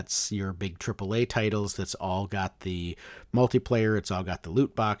stuff that's your big AAA titles that's all got the multiplayer, it's all got the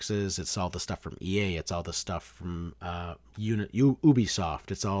loot boxes, it's all the stuff from EA, it's all the stuff from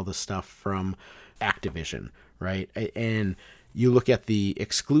Ubisoft, it's all the stuff from Activision, right? And you look at the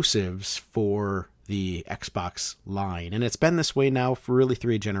exclusives for the Xbox line, and it's been this way now for really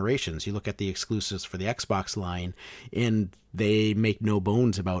 3 generations. You look at the exclusives for the Xbox line, and they make no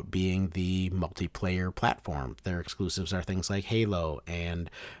bones about being the multiplayer platform. Their exclusives are things like Halo and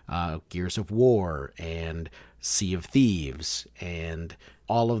Gears of War and Sea of Thieves and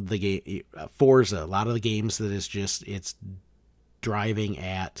all of the Forza. A lot of the games that is just, it's driving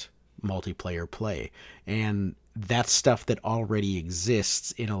at multiplayer play, and that's stuff that already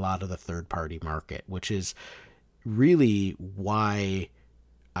exists in a lot of the third-party market, which is really why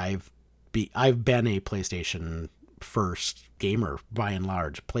I've been a PlayStation first gamer by and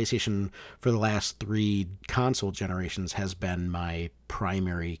large. PlayStation for the last 3 console generations has been my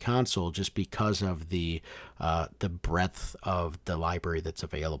primary console, just because of the breadth of the library that's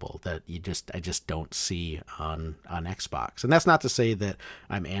available that I just don't see on Xbox. And that's not to say that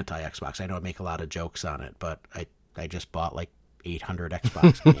I'm anti-Xbox. I know I make a lot of jokes on it, but I just bought like 800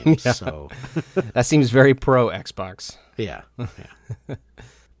 Xbox games. Yeah. So that seems very pro Xbox. Yeah.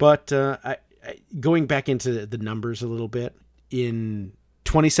 But going back into the numbers a little bit, in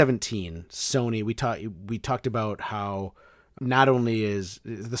 2017, Sony, we talked about how not only is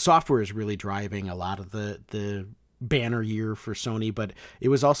the software is really driving a lot of the banner year for Sony, but it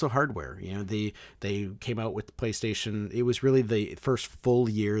was also hardware. They came out with PlayStation. It was really the first full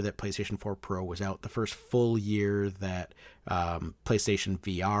year that PlayStation 4 Pro was out, the first full year that PlayStation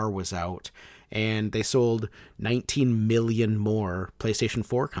VR was out, and they sold 19 million more PlayStation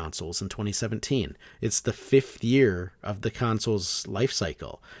 4 consoles in 2017. It's the 5th year of the console's life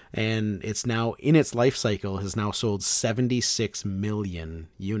cycle, and it's now in its life cycle has now sold 76 million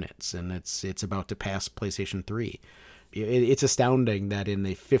units, and it's about to pass PlayStation 3. It's astounding that in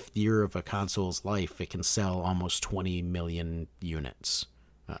the 5th year of a console's life, it can sell almost 20 million units.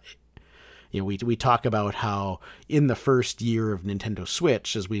 We talk about how in the first year of Nintendo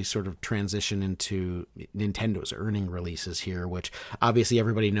Switch, as we sort of transition into Nintendo's earning releases here, which obviously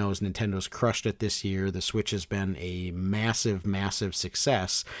everybody knows Nintendo's crushed it this year. The Switch has been a massive, massive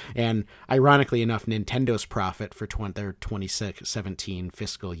success. And ironically enough, Nintendo's profit for their 2017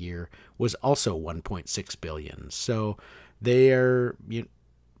 fiscal year was also $1.6 billion. So they are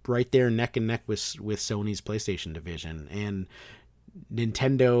right there neck and neck with Sony's PlayStation division. And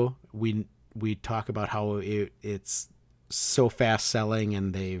Nintendo, we talk about how it's so fast selling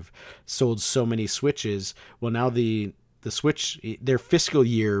and they've sold so many Switches. Well, now the Switch, their fiscal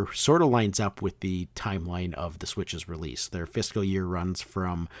year sort of lines up with the timeline of the Switch's release. Their fiscal year runs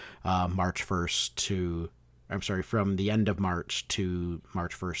from March 1st from the end of March to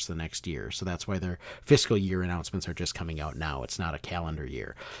March 1st the next year. So that's why their fiscal year announcements are just coming out now. It's not a calendar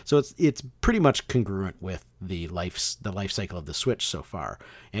year. So it's pretty much congruent with the life cycle of the Switch so far.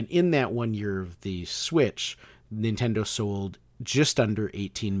 And in that 1 year of the Switch, Nintendo sold just under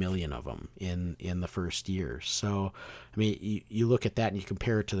 18 million of them in the first year. So, I mean, you look at that and you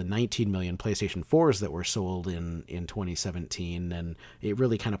compare it to the 19 million PlayStation 4s that were sold in 2017, and it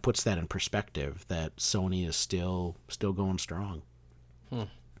really kind of puts that in perspective that Sony is still going strong.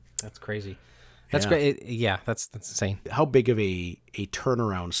 That's crazy. That's great. Yeah, that's insane. How big of a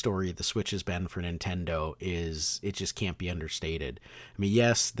turnaround story the Switch has been for Nintendo it just can't be understated. I mean,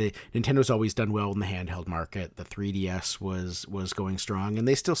 yes, Nintendo's always done well in the handheld market. The 3DS was going strong, and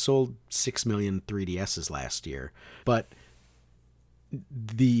they still sold 6 million 3DSs last year. But in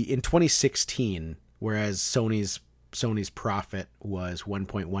 2016, whereas Sony's profit was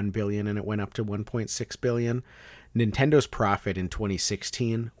 1.1 billion and it went up to 1.6 billion, Nintendo's profit in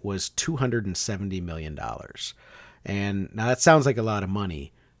 2016 was $270 million. And now that sounds like a lot of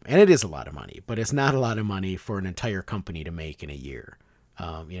money, and it is a lot of money, but it's not a lot of money for an entire company to make in a year,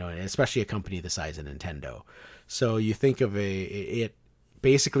 especially a company the size of Nintendo. So you think of it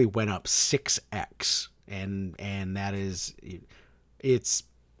basically went up 6x, and that is, it's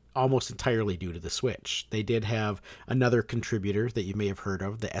almost entirely due to the Switch. They did have another contributor that you may have heard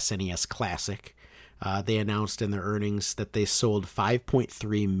of, the SNES Classic. They announced in their earnings that they sold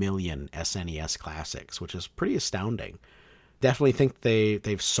 5.3 million SNES Classics, which is pretty astounding. Definitely think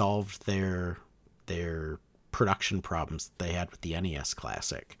they've solved their production problems that they had with the NES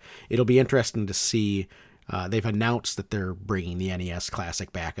Classic. It'll be interesting to see. They've announced that they're bringing the NES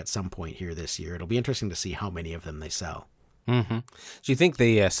Classic back at some point here this year. It'll be interesting to see how many of them they sell. Mm-hmm. Do you think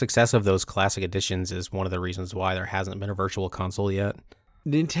the success of those classic editions is one of the reasons why there hasn't been a virtual console yet?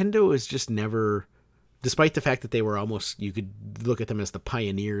 Nintendo has just never... Despite the fact that they were you could look at them as the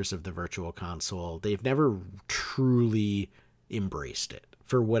pioneers of the virtual console, they've never truly embraced it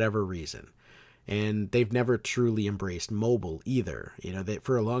for whatever reason. And they've never truly embraced mobile either.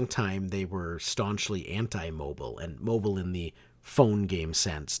 For a long time, they were staunchly anti-mobile, and mobile in the phone game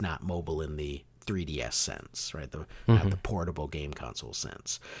sense, not mobile in the 3DS sense, right? Not the portable game console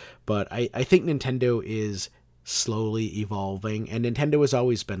sense. But I think Nintendo is slowly evolving, and Nintendo has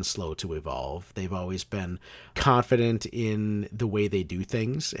always been slow to evolve. They've always been confident in the way they do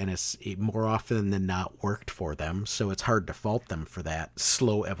things, and it's more often than not worked for them, so it's hard to fault them for that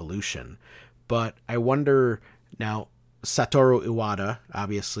slow evolution. But I wonder now, Satoru Iwata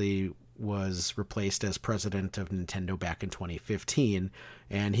obviously was replaced as president of Nintendo back in 2015,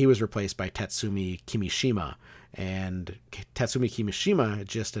 and he was replaced by Tatsumi Kimishima. And Tatsumi Kimishima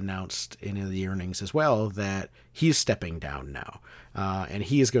just announced in the earnings as well that he's stepping down now. And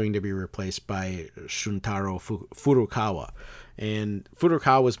he is going to be replaced by Shuntaro Furukawa. And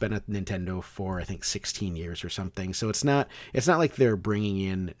Furukawa's been at Nintendo for, I think, 16 years or something. So it's not like they're bringing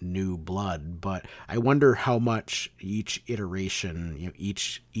in new blood, but I wonder how much each iteration,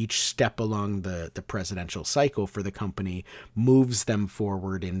 each step along the presidential cycle for the company moves them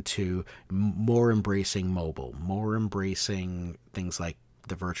forward into more embracing mobile, more embracing things like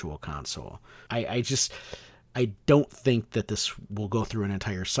the virtual console. I don't think that this will go through an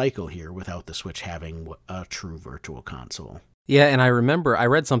entire cycle here without the Switch having a true virtual console. Yeah, and I remember I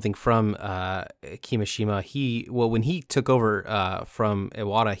read something from Kimishima. When he took over from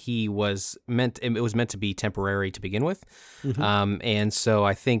Iwata, it was meant to be temporary to begin with, and so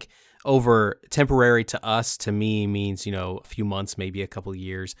I think temporary to us, to me, means a few months, maybe a couple of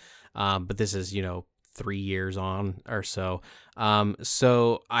years, but this is 3 years on or so.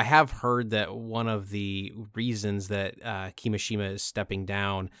 So I have heard that one of the reasons that Kimishima is stepping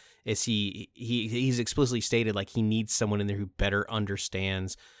down is he's explicitly stated like he needs someone in there who better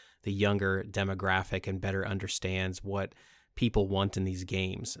understands the younger demographic and better understands what people want in these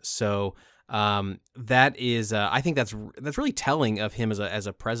games. So that is I think that's really telling of him as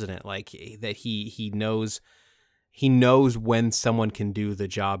a president, like that he knows when someone can do the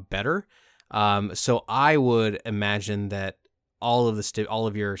job better. So I would imagine that all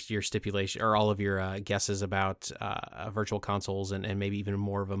of your stipulation or all of your guesses about virtual consoles and maybe even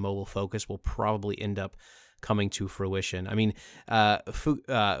more of a mobile focus will probably end up coming to fruition. I mean,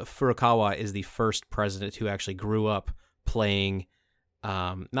 Furukawa is the first president who actually grew up playing,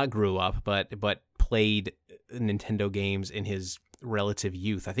 not grew up, but played Nintendo games in his relative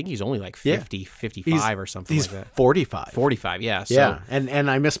youth. I think he's only like 50, 55 or something like that. He's 45. 45, yeah. So. Yeah, and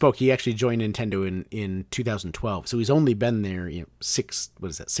I misspoke. He actually joined Nintendo in 2012. So he's only been there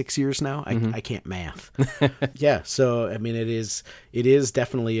 6 years now? I can't math. Yeah, so I mean it is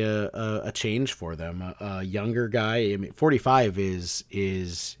definitely a change for them. A younger guy, I mean 45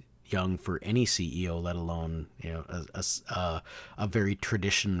 is young for any CEO, let alone a very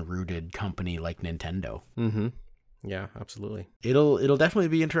tradition rooted company like Nintendo. Mm-hmm. Yeah, absolutely. It'll definitely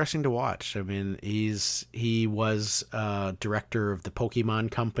be interesting to watch. I mean, he was director of the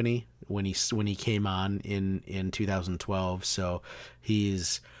Pokemon Company when he came on in 2012. So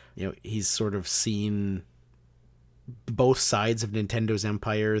he's sort of seen both sides of Nintendo's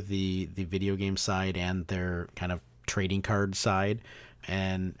empire, the video game side and their kind of trading card side.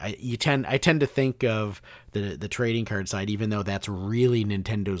 And I tend to think of the trading card side, even though that's really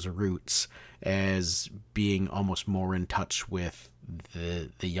Nintendo's roots, as being almost more in touch with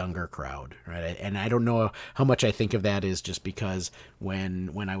the younger crowd, right? And I don't know how much I think of that is just because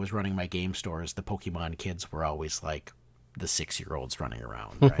when I was running my game stores, the Pokemon kids were always like the 6-year-olds running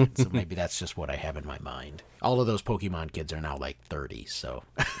around, right? So maybe that's just what I have in my mind. All of those Pokemon kids are now like 30, so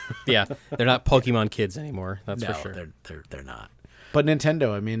Yeah, they're not Pokemon kids anymore. That's for sure. They're not. But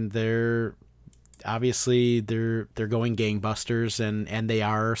Nintendo, I mean, they're obviously they're going gangbusters, and they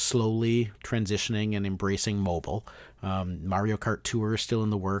are slowly transitioning and embracing mobile. Mario Kart Tour is still in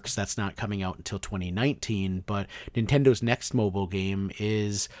the works. That's not coming out until 2019, but Nintendo's next mobile game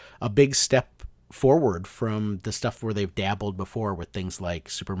is a big step forward from the stuff where they've dabbled before with things like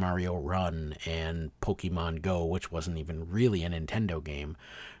Super Mario Run and Pokemon Go, which wasn't even really a Nintendo game.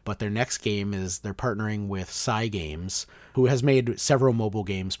 But their next game is they're partnering with Cygames, who has made several mobile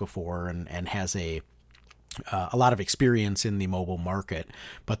games before and has a lot of experience in the mobile market,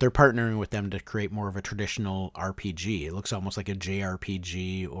 but they're partnering with them to create more of a traditional RPG. It looks almost like a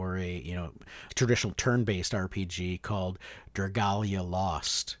JRPG or a traditional turn-based RPG called Dragalia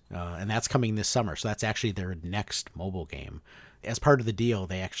Lost, and that's coming this summer. So that's actually their next mobile game. As part of the deal,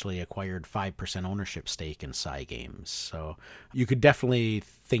 they actually acquired 5% ownership stake in Cygames. So you could definitely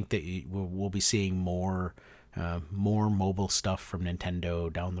think that we'll be seeing more mobile stuff from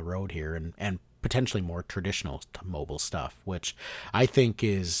Nintendo down the road here, and potentially more traditional mobile stuff, which I think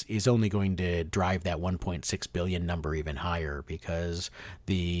is only going to drive that 1.6 billion number even higher, because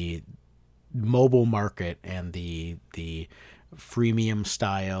the mobile market and the freemium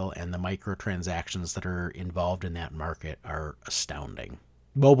style and the microtransactions that are involved in that market are astounding.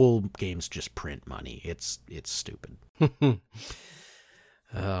 Mobile games just print money. It's stupid.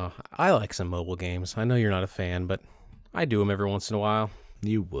 I like some mobile games. I know you're not a fan, but I do them every once in a while.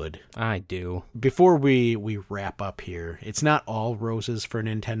 You would. I do. Before we wrap up here, it's not all roses for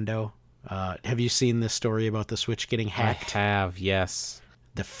Nintendo. Have you seen this story about the Switch getting hacked? I have, yes.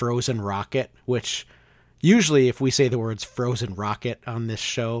 The Frozen Rocket, which usually if we say the words Frozen Rocket on this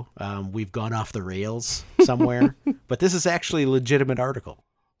show, we've gone off the rails somewhere. But this is actually a legitimate article.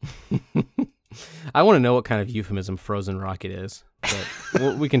 I want to know what kind of euphemism Frozen Rocket is,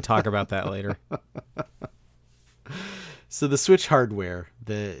 but we can talk about that later. So the Switch hardware,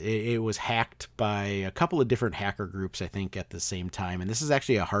 it was hacked by a couple of different hacker groups, I think, at the same time, and this is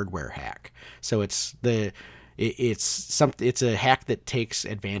actually a hardware hack. So it's a hack that takes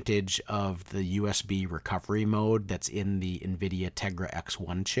advantage of the USB recovery mode that's in the NVIDIA Tegra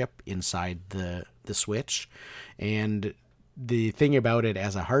X1 chip inside the Switch, and the thing about it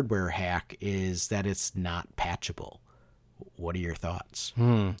as a hardware hack is that it's not patchable. What are your thoughts?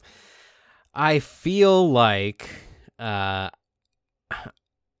 I feel like I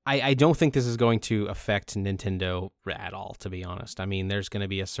don't think this is going to affect Nintendo at all, to be honest. I mean, there's going to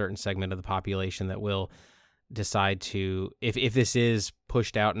be a certain segment of the population that will decide to, if this is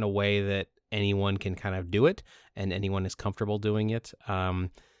pushed out in a way that anyone can kind of do it and anyone is comfortable doing it,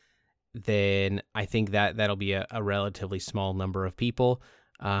 then I think that'll be a relatively small number of people.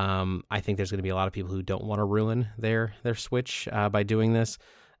 I think there's going to be a lot of people who don't want to ruin their Switch by doing this.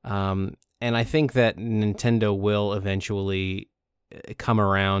 And I think that Nintendo will eventually come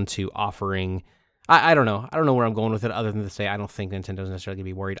around to offering, I don't know. I don't know where I'm going with it other than to say I don't think Nintendo's necessarily going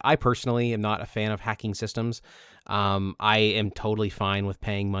to be worried. I personally am not a fan of hacking systems. I am totally fine with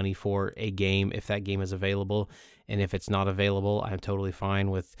paying money for a game if that game is available. And if it's not available, I'm totally fine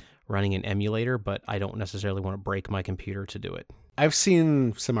with running an emulator, but I don't necessarily want to break my computer to do it. I've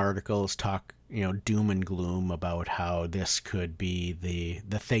seen some articles talk, doom and gloom about how this could be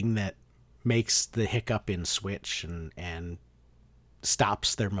the thing that makes the hiccup in Switch and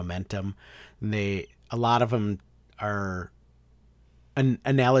stops their momentum. A lot of them are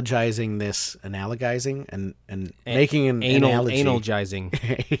analogizing this, and making an analogy.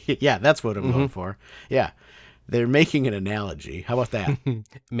 Analogizing. Yeah, that's what I'm going for. Yeah. They're making an analogy. How about that?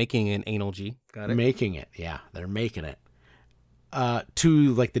 Making an analogy. Got it. Making it. Yeah, they're making it.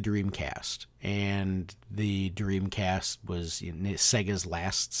 To like the Dreamcast. And the Dreamcast was Sega's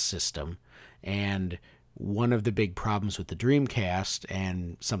last system. And one of the big problems with the Dreamcast,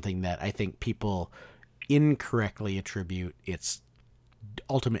 and something that I think people incorrectly attribute its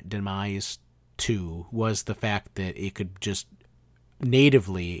ultimate demise to was the fact that it could just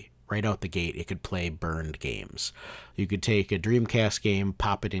natively, right out the gate, it could play burned games. You could take a Dreamcast game,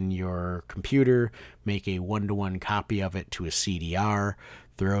 pop it in your computer, make a 1-to-1 copy of it to a CDR,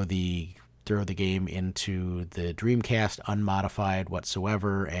 throw the game into the Dreamcast unmodified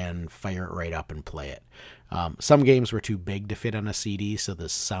whatsoever, and fire it right up and play it. Some games were too big to fit on a CD, so the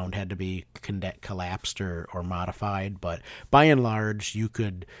sound had to be collapsed or modified, but by and large, you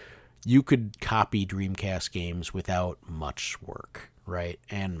could copy Dreamcast games without much work, right?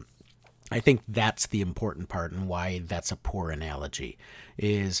 And I think that's the important part, and why that's a poor analogy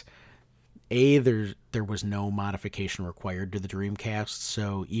is there was no modification required to the Dreamcast,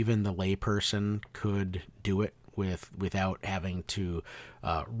 so even the layperson could do it without having to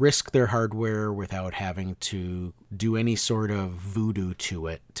risk their hardware, without having to do any sort of voodoo to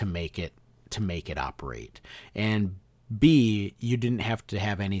it to make it operate. And B, you didn't have to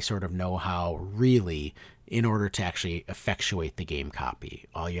have any sort of know-how really in order to actually effectuate the game copy.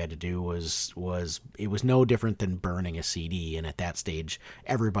 All you had to do was it was no different than burning a CD, and at that stage,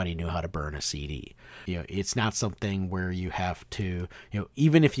 everybody knew how to burn a CD. It's not something where you have to,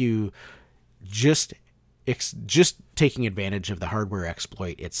 even if you just taking advantage of the hardware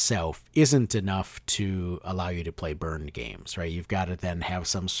exploit itself isn't enough to allow you to play burned games, right? You've got to then have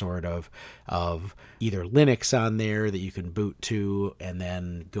some sort of either Linux on there that you can boot to, and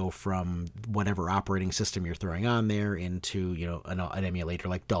then go from whatever operating system you're throwing on there into an emulator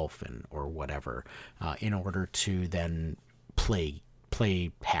like Dolphin or whatever, in order to then play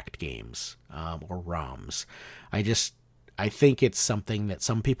hacked games or ROMs. I think it's something that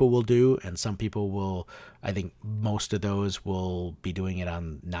some people will do, and some people will, I think most of those will be doing it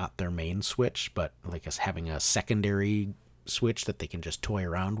on not their main Switch, but like us having a secondary Switch that they can just toy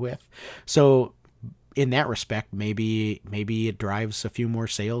around with. So in that respect, maybe it drives a few more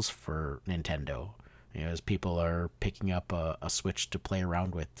sales for Nintendo, as people are picking up a Switch to play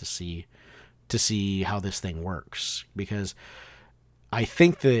around with to see how this thing works. Because I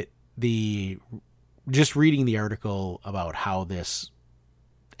think that just reading the article about how this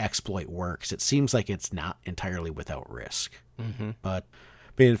exploit works, it seems like it's not entirely without risk. Mm-hmm. But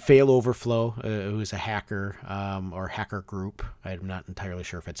Fail Overflow, who's a hacker or hacker group, I'm not entirely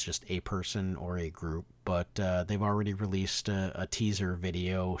sure if it's just a person or a group, but they've already released a teaser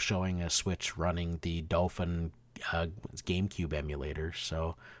video showing a Switch running the Dolphin GameCube emulator.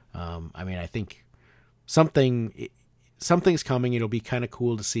 So, I think something's coming. It'll be kind of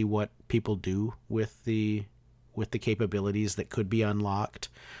cool to see what people do with the capabilities that could be unlocked.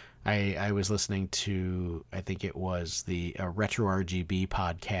 I was listening to, I think it was the Retro RGB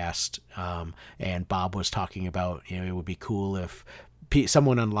podcast, and Bob was talking about, it would be cool if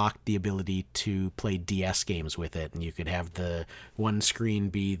someone unlocked the ability to play DS games with it, and you could have the one screen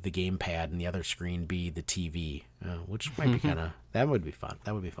be the gamepad and the other screen be the TV, which might be that would be fun.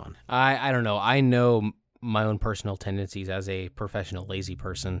 That would be fun. I don't know. I know my own personal tendencies as a professional lazy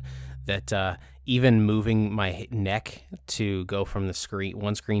person, that even moving my neck to go from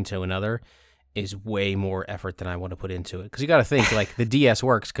one screen to another is way more effort than I want to put into it. Because you got to think, like, the DS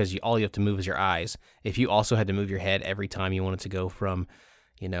works because all you have to move is your eyes. If you also had to move your head every time you wanted to go from,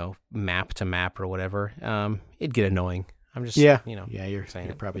 map to map or whatever, it'd get annoying. I'm just, you're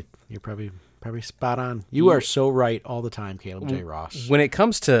probably spot on. You are so right all the time, Caleb J. Ross. When it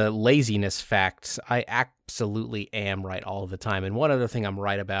comes to laziness facts, I absolutely am right all the time. And one other thing I'm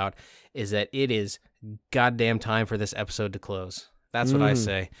right about is that it is goddamn time for this episode to close. That's what I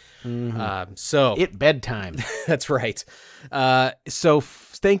say. Mm-hmm. So it's bedtime. That's right. So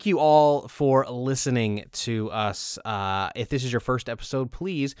thank you all for listening to us. If this is your first episode,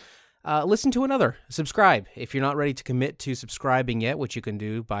 please listen to another. Subscribe. If you're not ready to commit to subscribing yet, which you can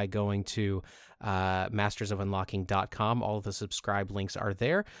do by going to mastersofunlocking.com. All of the subscribe links are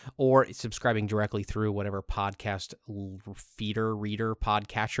there, or subscribing directly through whatever podcast reader,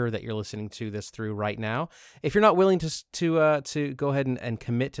 podcatcher that you're listening to this through right now. If you're not willing to go ahead and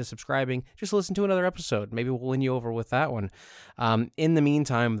commit to subscribing, just listen to another episode. Maybe we'll win you over with that one. In the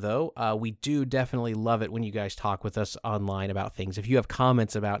meantime, though, we do definitely love it when you guys talk with us online about things. If you have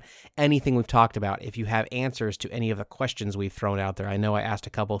comments about anything we've talked about, if you have answers to any of the questions we've thrown out there, I know I asked a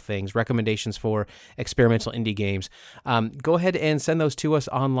couple of things, recommendations for experimental indie games, go ahead and send those to us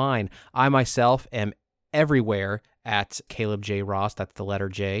online. I myself am everywhere at Caleb J. Ross. That's the letter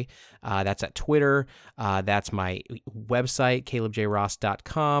J. That's at Twitter. That's my website,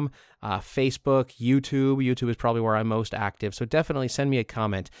 calebjross.com. Facebook, YouTube. YouTube is probably where I'm most active, so definitely send me a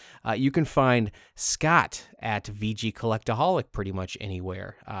comment. You can find Scott at VG Collectaholic pretty much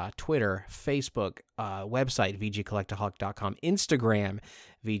anywhere. Twitter, Facebook, website, VGCollectaholic.com, Instagram,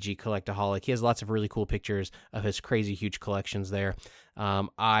 VGCollectaholic. He has lots of really cool pictures of his crazy huge collections there.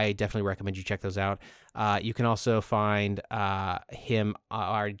 I definitely recommend you check those out. You can also find him,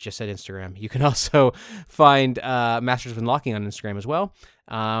 I just said Instagram. You can also find Masters of Unlocking on Instagram as well.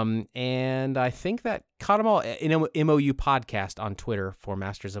 And I think that caught them all in MOU podcast on Twitter for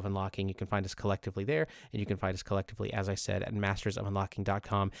Masters of Unlocking. You can find us collectively there, and you can find us collectively, as I said, at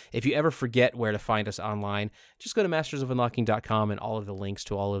mastersofunlocking.com. If you ever forget where to find us online, just go to mastersofunlocking.com, and all of the links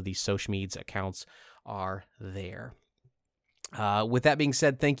to all of these social medias accounts are there. With that being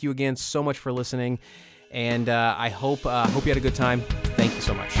said, thank you again so much for listening, and I hope you had a good time. Thank you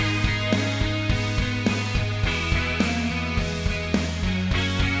so much.